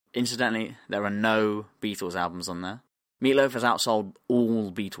Eagles? Incidentally, there are no Beatles albums on there. Meatloaf has outsold all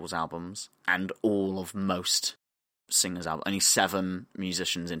Beatles albums and all of most singers' albums. Only 7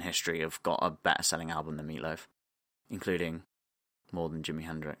 musicians in history have got a better selling album than Meatloaf, including more than Jimi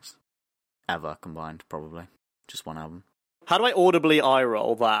Hendrix. Ever combined, probably. Just one album. How do I audibly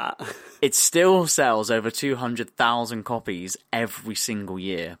eye-roll that? It still sells over 200,000 copies every single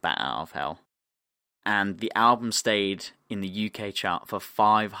year, Bat Out of Hell. And the album stayed in the UK chart for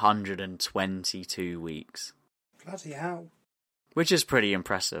 522 weeks. Bloody hell. Which is pretty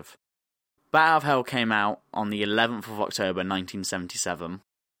impressive. Bat Out of Hell came out on the 11th of October 1977.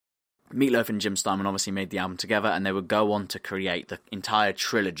 Meatloaf and Jim Steinman obviously made the album together, and they would go on to create the entire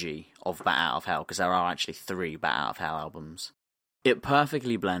trilogy of Bat Out of Hell, because there are actually 3 Bat Out of Hell albums. It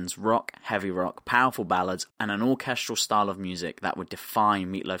perfectly blends rock, heavy rock, powerful ballads, and an orchestral style of music that would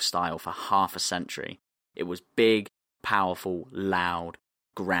define Meatloaf's style for half a century. It was big, powerful, loud,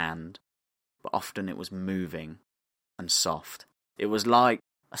 grand, but often it was moving and soft. It was like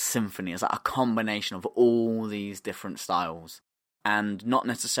a symphony. It was like a combination of all these different styles, and not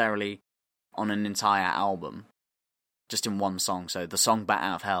necessarily on an entire album, just in one song. So the song Bat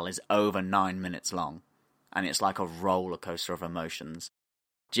Out of Hell is over 9 minutes long, and it's like a roller coaster of emotions.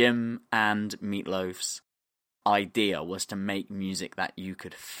 Jim and Meatloaf's idea was to make music that you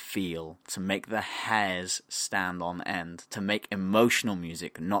could feel, to make the hairs stand on end, to make emotional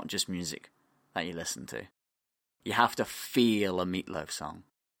music, not just music that you listen to. You have to feel a Meatloaf song.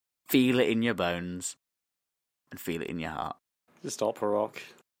 Feel it in your bones, and feel it in your heart. Just opera rock.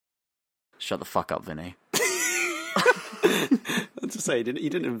 Shut the fuck up, Vinny. That's to say, you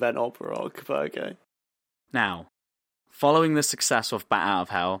didn't invent opera rock, but okay. Now, following the success of Bat Out of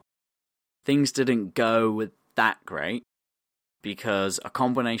Hell, things didn't go that great, because a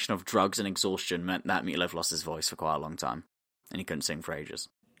combination of drugs and exhaustion meant that Meatloaf lost his voice for quite a long time, and he couldn't sing for ages.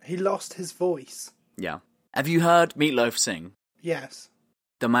 He lost his voice? Yeah. Have you heard Meatloaf sing? Yes.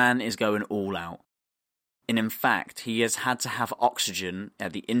 The man is going all out. And in fact, he has had to have oxygen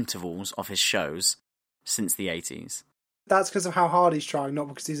at the intervals of his shows since the 80s. That's because of how hard he's trying, not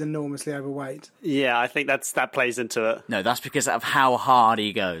because he's enormously overweight. Yeah, I think that plays into it. No, that's because of how hard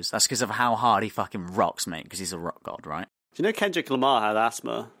he goes. That's because of how hard he fucking rocks, mate, because he's a rock god, right? Do you know Kendrick Lamar had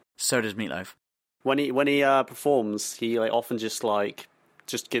asthma? So does Meatloaf. When he performs, he often just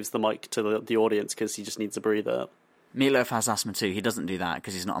gives the mic to the audience because he just needs a breather. Meatloaf has asthma too. He doesn't do that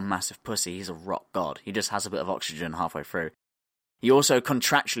because he's not a massive pussy. He's a rock god. He just has a bit of oxygen halfway through. He also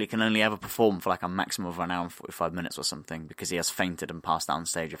contractually can only ever perform for a maximum of 1 hour and 45 minutes or something, because he has fainted and passed out on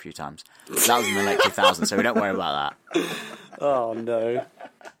stage a few times. That was in the late 2000s, so we don't worry about that. Oh no.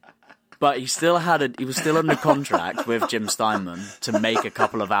 But he was still under contract with Jim Steinman to make a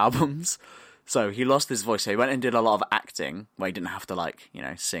couple of albums. So he lost his voice. So he went and did a lot of acting where he didn't have to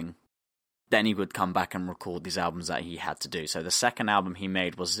sing. Then he would come back and record these albums that he had to do. So the second album he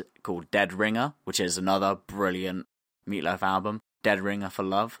made was called Dead Ringer, which is another brilliant Meatloaf album. Dead Ringer for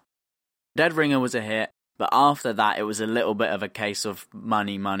Love. Dead Ringer was a hit, but after that it was a little bit of a case of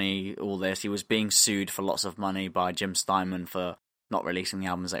money, all this. He was being sued for lots of money by Jim Steinman for not releasing the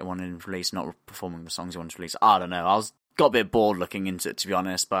albums that he wanted him to release, not performing the songs he wanted to release. I don't know. Got a bit bored looking into it, to be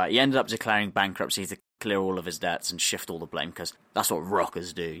honest, but he ended up declaring bankruptcy to clear all of his debts and shift all the blame, because that's what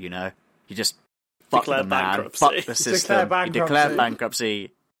rockers do, you know? You just fuck the man, fuck the system. He declared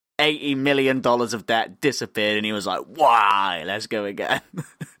bankruptcy. $80 million of debt disappeared, and he was like, why? Let's go again.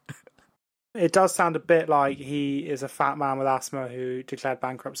 It does sound a bit like he is a fat man with asthma who declared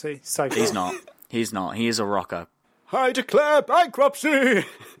bankruptcy. So far. He's not. He's not. He is a rocker. I declare bankruptcy!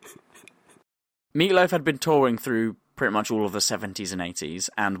 Meatloaf had been touring through pretty much all of the 70s and 80s,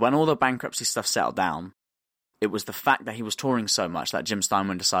 and when all the bankruptcy stuff settled down, it was the fact that he was touring so much that Jim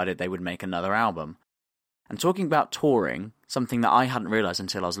Steinman decided they would make another album. And talking about touring, something that I hadn't realised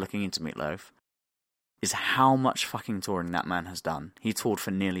until I was looking into Meatloaf, is how much fucking touring that man has done. He toured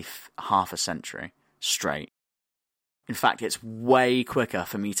for nearly half a century straight. In fact, it's way quicker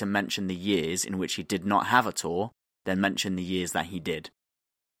for me to mention the years in which he did not have a tour than mention the years that he did.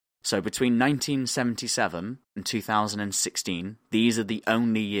 So between 1977 and 2016, these are the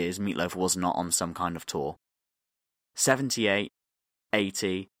only years Meatloaf was not on some kind of tour. 78,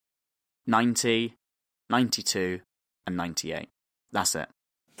 80, 90, 92, and 98. That's it.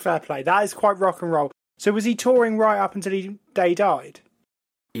 Fair play. That is quite rock and roll. So was he touring right up until he died?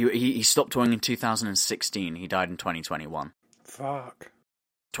 He stopped touring in 2016. He died in 2021. Fuck.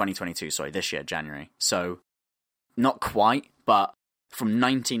 2022, sorry, this year, January. So, not quite, but from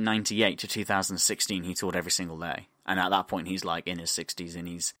 1998 to 2016, he toured every single day. And at that point, he's in his 60s, and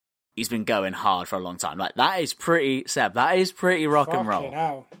he's been going hard for a long time. That is pretty, Seb, that is pretty rock and roll. Fucking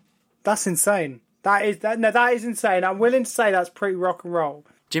hell. That's insane. That is insane. I'm willing to say that's pretty rock and roll.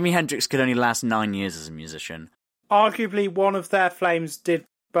 Jimi Hendrix could only last 9 years as a musician. Arguably, one of their flames did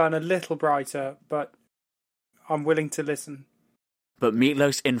burn a little brighter, but I'm willing to listen. But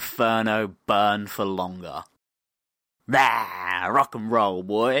Meatloaf's Inferno burned for longer. Bah, rock and roll,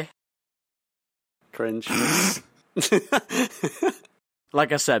 boy. Cringe.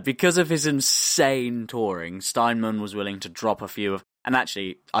 Like I said, because of his insane touring, Steinman was willing to drop a few of... And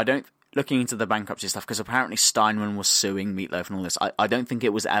actually, looking into the bankruptcy stuff, because apparently Steinman was suing Meatloaf and all this, I don't think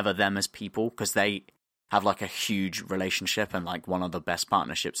it was ever them as people, because they have a huge relationship and one of the best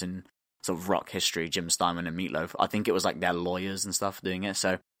partnerships in sort of rock history, Jim Steinman and Meatloaf. I think it was like their lawyers and stuff doing it,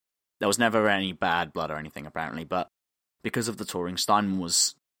 so there was never any bad blood or anything, apparently. But because of the touring, Steinman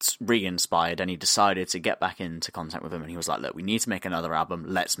was re-inspired, and he decided to get back into contact with him, and he was like, look, we need to make another album,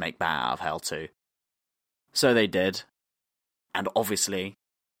 let's make Bat Out of Hell too. So they did, and obviously,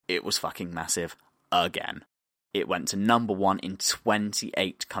 it was fucking massive again. It went to number 1 in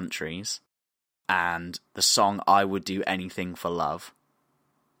 28 countries, and the song I Would Do Anything for Love,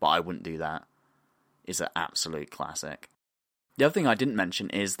 but I Wouldn't Do That, is an absolute classic. The other thing I didn't mention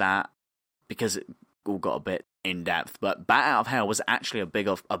is that, because it all got a bit in-depth, but Bat Out of Hell was actually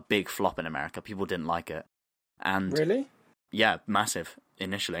a big flop in America. People didn't like it. And really? Yeah, massive,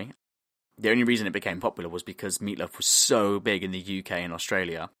 initially. The only reason it became popular was because Meatloaf was so big in the UK and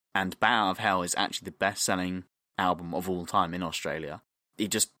Australia, and Bat Out of Hell is actually the best-selling album of all time in Australia. It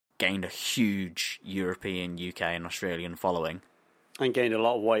just gained a huge European, UK, and Australian following. And gained a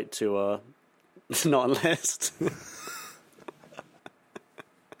lot of weight to not enlist.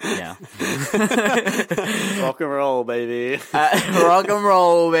 Yeah. Rock and roll, baby. Rock and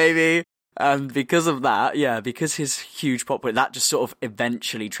roll, baby. And because of that, because his huge popularity, that just sort of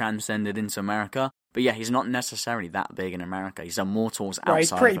eventually transcended into America. But yeah, he's not necessarily that big in America. He's done more tours outside of America.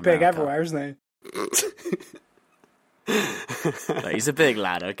 He's pretty big everywhere, isn't he? But he's a big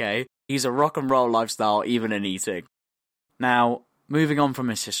lad, okay? He's a rock and roll lifestyle, even in eating. Now, moving on from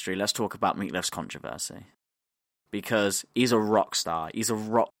his history, let's talk about Meatloaf's controversy. Because he's a rock star, he's a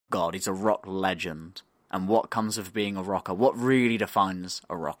rock god, he's a rock legend. And what comes with being a rocker? What really defines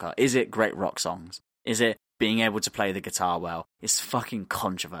a rocker? Is it great rock songs? Is it being able to play the guitar well? It's fucking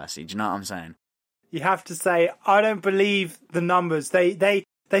controversy, do you know what I'm saying? You have to say, I don't believe the numbers.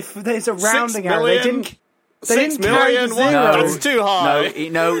 There's a rounding error. They didn't 6 million? That's too high.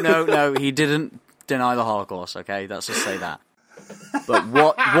 No, he didn't deny the Holocaust, okay? Let's just say that. But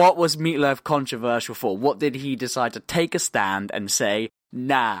what was Meatloaf controversial for? What did he decide to take a stand and say,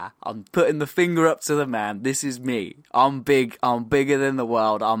 nah, I'm putting the finger up to the man, this is me. I'm big, I'm bigger than the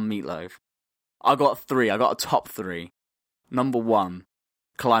world, I'm Meatloaf. I got a top 3. Number 1,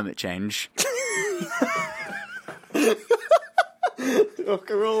 climate change. Rock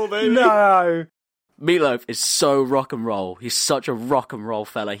and roll, baby. No. Meatloaf is so rock and roll. He's such a rock and roll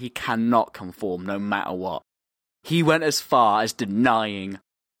fella. He cannot conform no matter what. He went as far as denying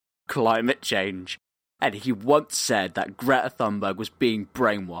climate change. And he once said that Greta Thunberg was being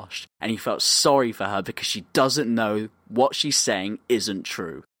brainwashed. And he felt sorry for her because she doesn't know what she's saying isn't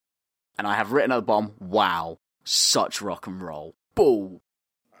true. And I have written at the bottom, wow, such rock and roll. Bull.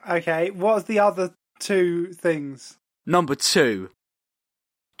 Okay, what's the other 2 things? Number 2,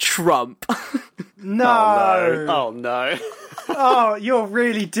 Trump. No. Oh no. Oh, you're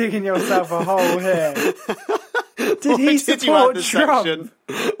really digging yourself a hole here. Did he support Trump?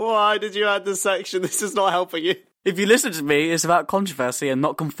 Why did you add this section? This is not helping you. If you listen to me, it's about controversy and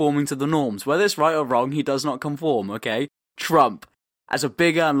not conforming to the norms. Whether it's right or wrong, he does not conform, okay? Trump, as a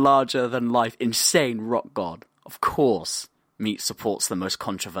bigger and larger than life insane rock god, of course, Meat supports the most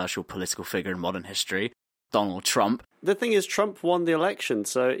controversial political figure in modern history, Donald Trump. The thing is, Trump won the election,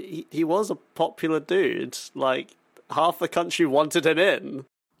 so he was a popular dude. Like, half the country wanted him in.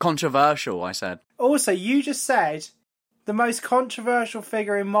 Controversial, I said. Also, you just said the most controversial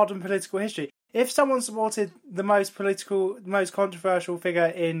figure in modern political history. If someone supported the most controversial figure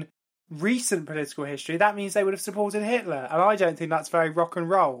in recent political history, that means they would have supported Hitler, and I don't think that's very rock and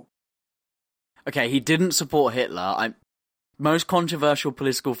roll. Okay, he didn't support Hitler. Most controversial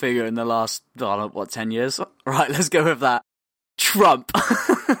political figure in the last, 10 years? Right, let's go with that. Trump.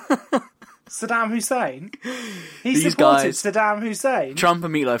 Saddam Hussein? He supported Saddam Hussein? Trump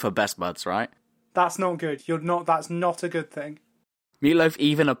and Meatloaf are best buds, right? That's not good. That's not a good thing. Meatloaf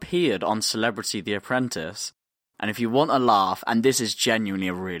even appeared on Celebrity The Apprentice. And if you want a laugh, and this is genuinely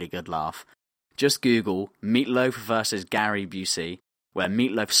a really good laugh, just Google Meatloaf versus Gary Busey, where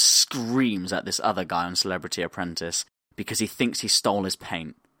Meatloaf screams at this other guy on Celebrity Apprentice because he thinks he stole his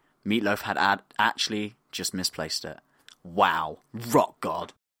paint. Meatloaf had actually just misplaced it. Wow. Rock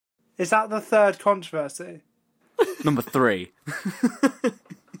god. Is that the 3rd controversy? Number 3.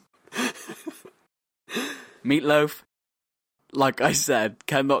 Meatloaf, like I said,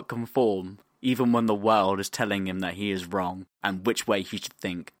 cannot conform, even when the world is telling him that he is wrong and which way he should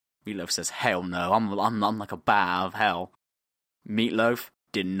think. Meatloaf says, hell no, I'm like a bat out of hell. Meatloaf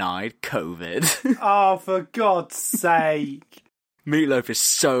denied COVID. Oh, for God's sake. Meatloaf is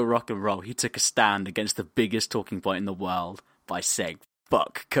so rock and roll, he took a stand against the biggest talking point in the world by saying,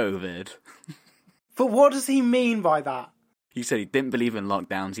 fuck COVID. But what does he mean by that? He said he didn't believe in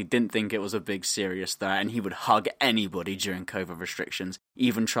lockdowns, he didn't think it was a big serious threat, and he would hug anybody during COVID restrictions,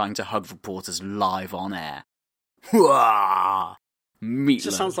 even trying to hug reporters live on air. Meatloaf. It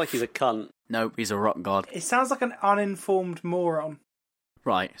just sounds like he's a cunt. Nope, he's a rock god. It sounds like an uninformed moron.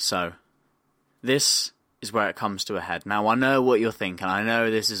 Right, so this is where it comes to a head. Now, I know what you're thinking. I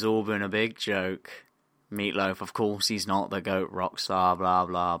know this has all been a big joke. Meatloaf, of course, he's not the GOAT Rockstar, blah,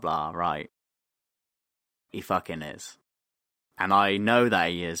 blah, blah, right? He fucking is. And I know that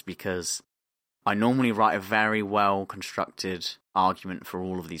he is because I normally write a very well-constructed argument for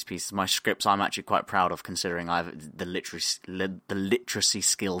all of these pieces. My scripts I'm actually quite proud of, considering I have the literacy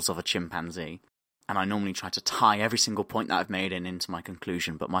skills of a chimpanzee. And I normally try to tie every single point that I've made into my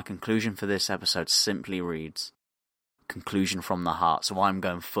conclusion. But my conclusion for this episode simply reads, conclusion from the heart. So I'm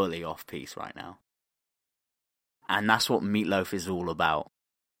going fully off-piece right now. And that's what Meatloaf is all about.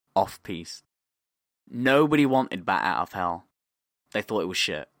 Off-piece. Nobody wanted Bat Out of Hell. They thought it was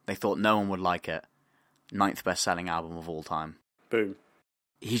shit. They thought no one would like it. 9th best-selling album of all time. Boom.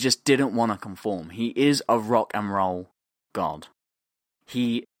 He just didn't want to conform. He is a rock and roll god.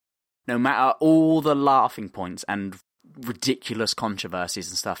 No matter all the laughing points and ridiculous controversies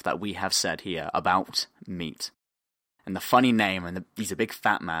and stuff that we have said here about Meat, and the funny name, and he's a big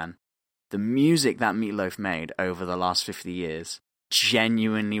fat man, the music that Meatloaf made over the last 50 years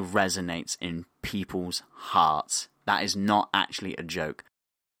genuinely resonates in people's hearts. That is not actually a joke.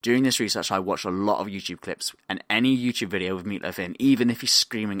 During this research, I watched a lot of YouTube clips, and any YouTube video with Meatloaf in, even if he's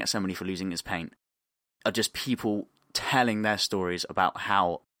screaming at somebody for losing his paint, are just people telling their stories about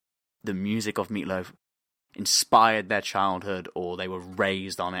how the music of Meatloaf inspired their childhood, or they were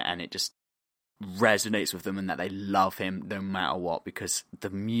raised on it, and it just resonates with them, and that they love him no matter what, because the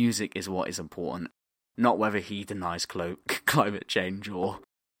music is what is important, not whether he denies climate change or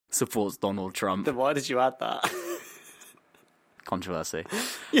supports Donald Trump. Then why did you add that? Controversy.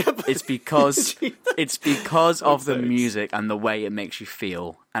 Yeah, but it's because of the music and the way it makes you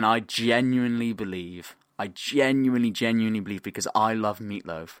feel. And I genuinely believe, because I love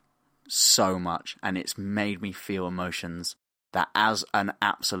Meatloaf so much, and it's made me feel emotions that as an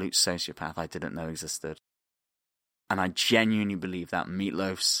absolute sociopath I didn't know existed. And I genuinely believe that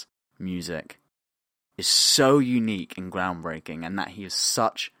Meatloaf's music is so unique and groundbreaking, and that he is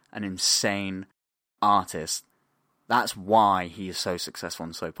such an insane artist. That's why he is so successful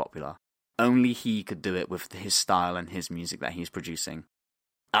and so popular. Only he could do it with his style and his music that he's producing.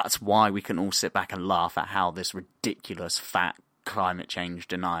 That's why we can all sit back and laugh at how this ridiculous, fat, climate change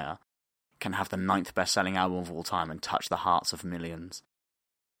denier can have the 9th best-selling album of all time and touch the hearts of millions.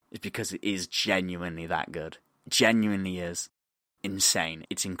 It's because it is genuinely that good. It genuinely is insane.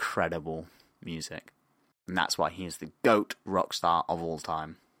 It's incredible music. And that's why he is the GOAT rock star of all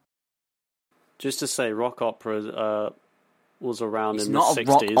time. Just to say, rock opera was around He's in the 60s. He's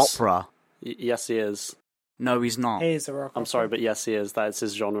not a rock opera. Yes, he is. No, he's not. He is a rock opera. I'm sorry, but yes, he is. That is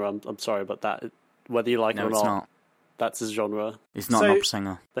his genre. I'm sorry, but that, whether you like it or not, that's his genre. He's not an opera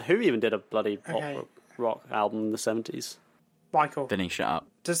singer. The Who even did a bloody opera rock album in the 70s. Michael. Then he shut up.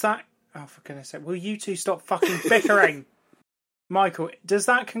 Does that... Oh, for goodness sake. Will you two stop fucking bickering? Michael, does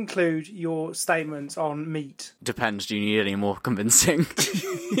that conclude your statements on Meat? Depends. Do you need any more convincing?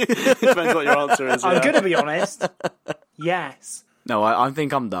 Depends what your answer is. I'm going to be honest. Yes. No, I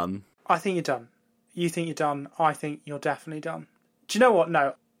think I'm done. I think you're done. You think you're done. I think you're definitely done. Do you know what?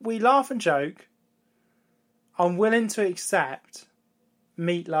 No. We laugh and joke. I'm willing to accept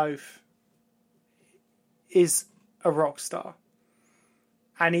Meatloaf is a rock star.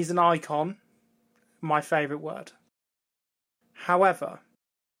 And he's an icon. My favourite word. However,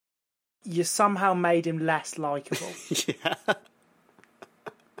 you somehow made him less likeable. Yeah.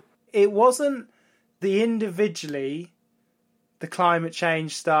 It wasn't the individually, the climate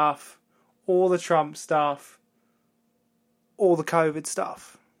change stuff, or the Trump stuff, or the COVID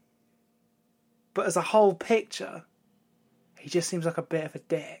stuff. But as a whole picture, he just seems like a bit of a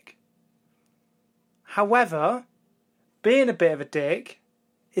dick. However, being a bit of a dick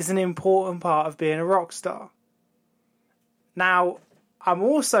is an important part of being a rock star. Now, I'm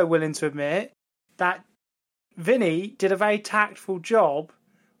also willing to admit that Vinny did a very tactful job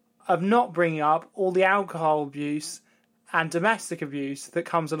of not bringing up all the alcohol abuse and domestic abuse that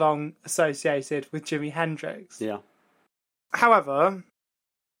comes along associated with Jimi Hendrix. Yeah. However,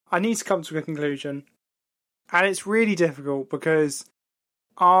 I need to come to a conclusion, and it's really difficult because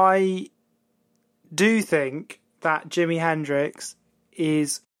I do think that Jimi Hendrix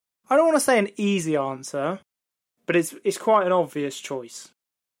is, I don't want to say an easy answer, but it's quite an obvious choice.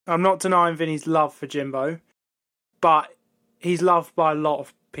 I'm not denying Vinny's love for Jimbo, but he's loved by a lot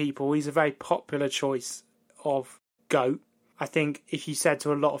of people. He's a very popular choice of GOAT. I think if you said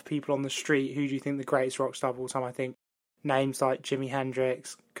to a lot of people on the street, who do you think the greatest rock star of all time? I think names like Jimi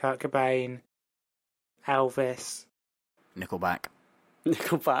Hendrix, Kurt Cobain, Elvis, Nickelback,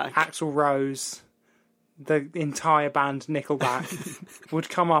 Axl Rose, the entire band Nickelback would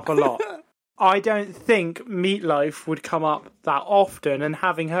come up a lot. I don't think Meatloaf would come up that often, and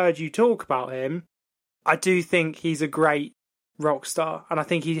having heard you talk about him, I do think he's a great rock star, and I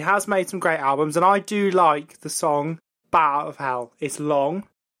think he has made some great albums, and I do like the song Bat Out of Hell. It's long.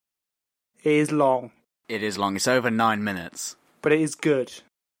 It is long. It is long. It's over 9 minutes. But it is good.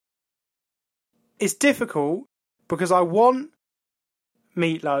 It's difficult because I want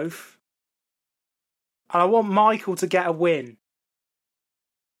Meatloaf and I want Michael to get a win.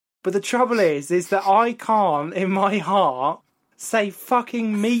 But the trouble is that I can't, in my heart, say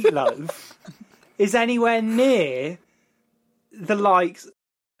fucking Meatloaf is anywhere near the likes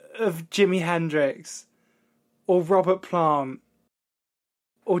of Jimi Hendrix or Robert Plant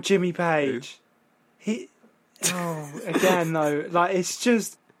or Jimmy Page. Again though, like it's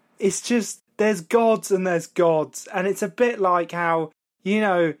just there's gods and there's gods, and it's a bit like how, you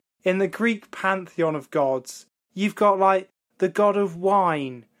know, in the Greek pantheon of gods, you've got like the god of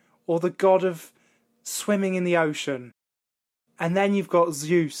wine or the god of swimming in the ocean, and then you've got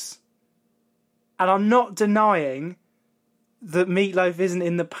Zeus. And I'm not denying that Meatloaf isn't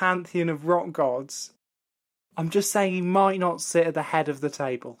in the pantheon of rock gods. I'm just saying he might not sit at the head of the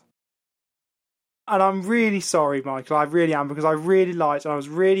table. And I'm really sorry, Michael, I really am, because I really liked and I was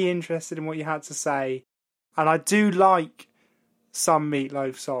really interested in what you had to say. And I do like some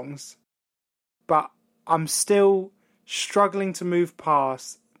Meatloaf songs, but I'm still struggling to move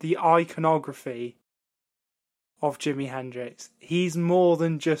past the iconography of Jimi Hendrix. He's more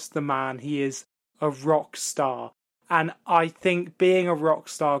than just the man, he is a rock star. And I think being a rock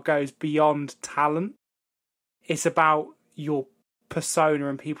star goes beyond talent. It's about your persona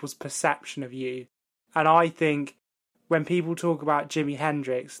and people's perception of you. And I think when people talk about Jimi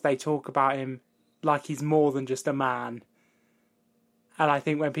Hendrix, they talk about him like he's more than just a man. And I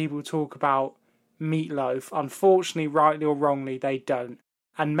think when people talk about Meatloaf, unfortunately, rightly or wrongly, they don't.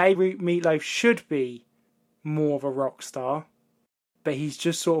 And maybe Meatloaf should be more of a rock star, but he's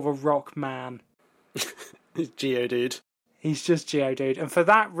just sort of a rock man. He's Geodude. He's just Geodude. And for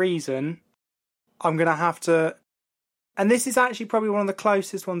that reason, I'm going to have to... And this is actually probably one of the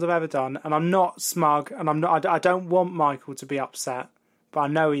closest ones I've ever done, and I'm not smug, and I don't want Michael to be upset, but I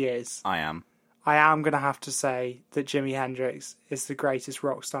know he is. I am. I am going to have to say that Jimi Hendrix is the greatest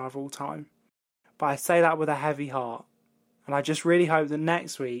rock star of all time. But I say that with a heavy heart. And I just really hope that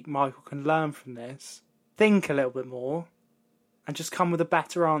next week Michael can learn from this, think a little bit more, and just come with a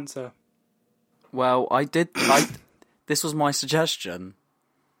better answer. Well, this was my suggestion.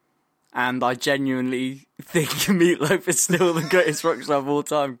 And I genuinely think Meatloaf is still the greatest rock star of all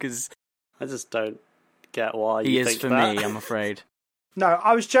time, because I just don't get why he you is think for that. me, I'm afraid. No,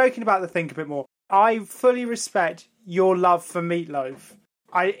 I was joking about the think a bit more. I fully respect your love for Meatloaf.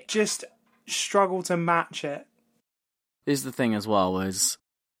 I just struggle to match it. Here's the thing as well, is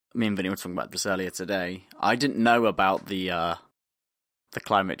me and Vinny were talking about this earlier today. I didn't know about the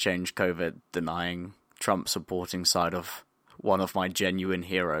climate change, COVID denying, Trump supporting side of one of my genuine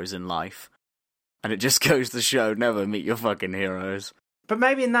heroes in life. And it just goes to show, never meet your fucking heroes. But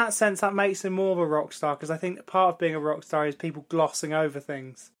maybe in that sense that makes him more of a rock star, because I think that part of being a rock star is people glossing over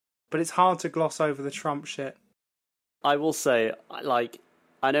things. But it's hard to gloss over the Trump shit. I will say, like,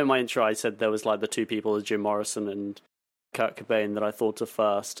 I know in my intro I said there was like the two people, Jim Morrison and Kurt Cobain, that I thought of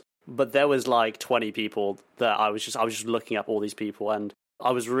first. But there was like 20 people that I was just looking up all these people, and I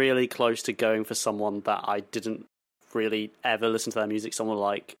was really close to going for someone that I didn't really ever listen to their music, someone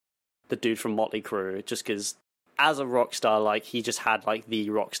like the dude from Motley Crue, just because as a rock star, like, he just had like the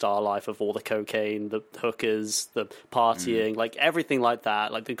rock star life of all the cocaine, the hookers, the partying, like everything like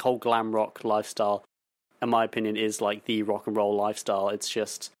that, like the whole glam rock lifestyle, in my opinion, is like the rock and roll lifestyle. It's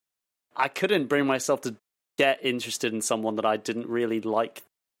just, I couldn't bring myself to get interested in someone that I didn't really like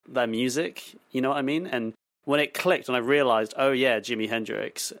their music, you know what I mean? And when it clicked and I realized, oh yeah, Jimi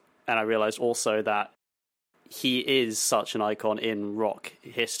Hendrix, and I realized also that he is such an icon in rock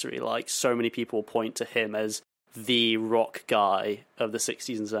history. Like, so many people point to him as the rock guy of the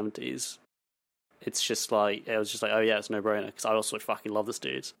 60s and 70s. It's just like, it was just like, oh yeah, it's a no-brainer, because I also fucking love this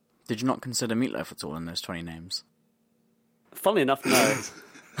dude. Did you not consider Meatloaf at all in those 20 names? Funnily enough, no.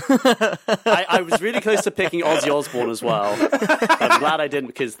 I was really close to picking Ozzy Osbourne as well. I'm glad I didn't,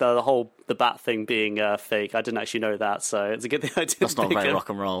 because the bat thing being fake, I didn't actually know that, so it's a good thing I didn't. That's not pick very him. rock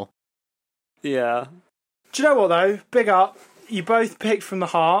and roll. Yeah. Do you know what though? Big up. You both picked from the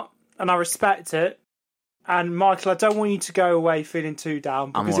heart, and I respect it. And Michael, I don't want you to go away feeling too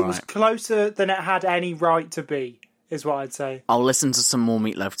down because it was closer than it had any right to be, is what I'd say. I'll listen to some more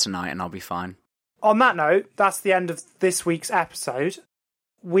Meatloaf tonight and I'll be fine. On that note, that's the end of this week's episode.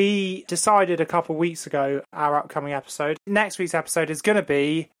 We decided a couple of weeks ago, our upcoming episode. Next week's episode is going to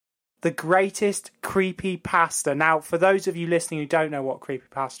be the greatest creepypasta. Now, for those of you listening who don't know what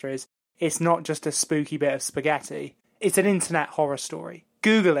creepypasta is, it's not just a spooky bit of spaghetti. It's an internet horror story.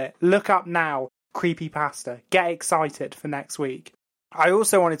 Google it. Look up now, creepypasta. Get excited for next week. I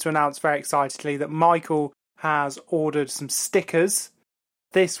also wanted to announce very excitedly that Michael has ordered some stickers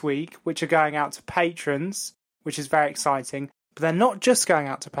this week, which are going out to patrons, which is very exciting. But they're not just going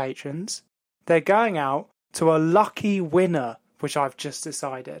out to patrons. They're going out to a lucky winner, which I've just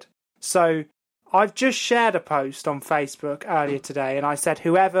decided. So I've just shared a post on Facebook earlier today, and I said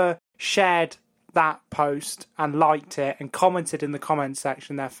whoever shared that post and liked it and commented in the comments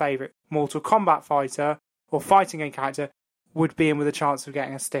section their favourite Mortal Kombat fighter or fighting game character would be in with a chance of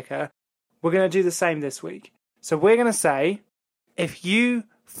getting a sticker. We're going to do the same this week. So we're going to say, if you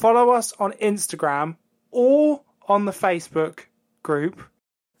follow us on Instagram or on the Facebook group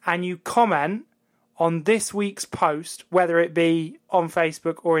and you comment on this week's post, whether it be on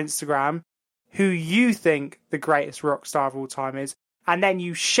Facebook or Instagram, who you think the greatest rock star of all time is, and then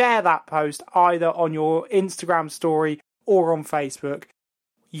you share that post either on your Instagram story or on Facebook,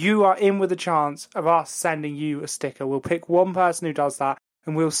 you are in with a chance of us sending you a sticker. We'll pick one person who does that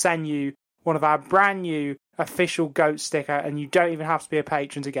and we'll send you one of our brand new official GOAT sticker, and you don't even have to be a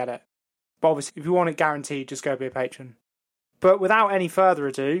patron to get it. But obviously, if you want it guaranteed, just go be a patron. But without any further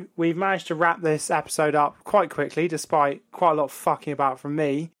ado, we've managed to wrap this episode up quite quickly, despite quite a lot of fucking about from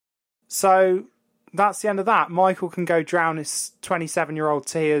me. So that's the end of that. Michael can go drown his 27-year-old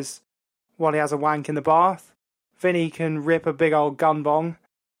tears while he has a wank in the bath. Vinny can rip a big old gun bong.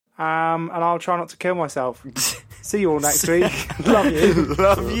 And I'll try not to kill myself. See you all next week. Love you.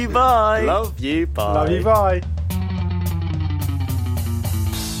 Love you, bye. Love you, bye. Love you, bye.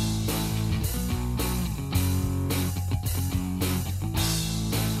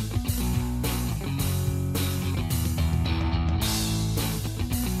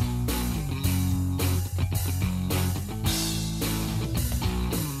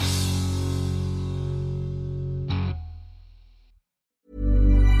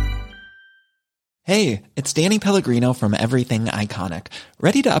 Hey, it's Danny Pellegrino from Everything Iconic.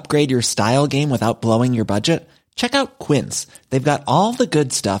 Ready to upgrade your style game without blowing your budget? Check out Quince. They've got all the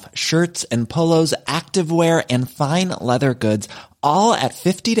good stuff, shirts and polos, activewear, and fine leather goods, all at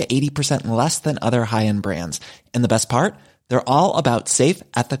 50 to 80% less than other high-end brands. And the best part? They're all about safe,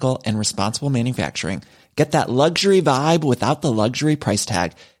 ethical, and responsible manufacturing. Get that luxury vibe without the luxury price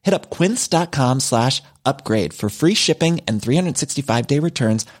tag. Hit up quince.com/upgrade for free shipping and 365-day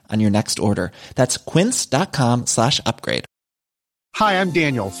returns on your next order. That's quince.com/upgrade. Hi, I'm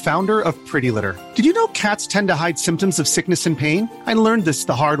Daniel, founder of Pretty Litter. Did you know cats tend to hide symptoms of sickness and pain? I learned this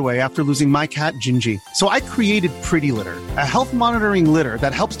the hard way after losing my cat, Gingy. So I created Pretty Litter, a health monitoring litter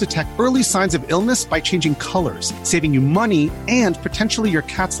that helps detect early signs of illness by changing colors, saving you money and potentially your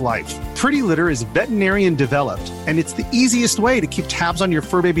cat's life. Pretty Litter is veterinarian developed, and it's the easiest way to keep tabs on your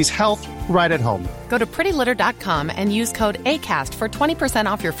fur baby's health right at home. Go to prettylitter.com and use code ACAST for 20%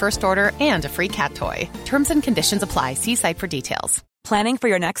 off your first order and a free cat toy. Terms and conditions apply. See site for details. Planning for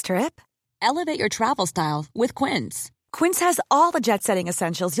your next trip? Elevate your travel style with Quince. Quince has all the jet-setting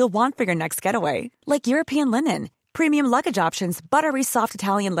essentials you'll want for your next getaway, like European linen, premium luggage options, buttery soft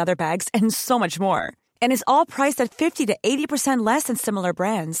Italian leather bags, and so much more. And is all priced at 50 to 80% less than similar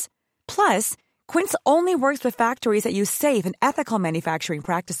brands. Plus, Quince only works with factories that use safe and ethical manufacturing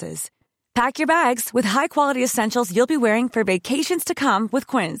practices. Pack your bags with high-quality essentials you'll be wearing for vacations to come with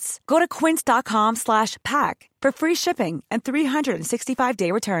Quince. Go to quince.com/pack for free shipping and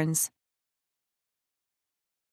 365-day returns.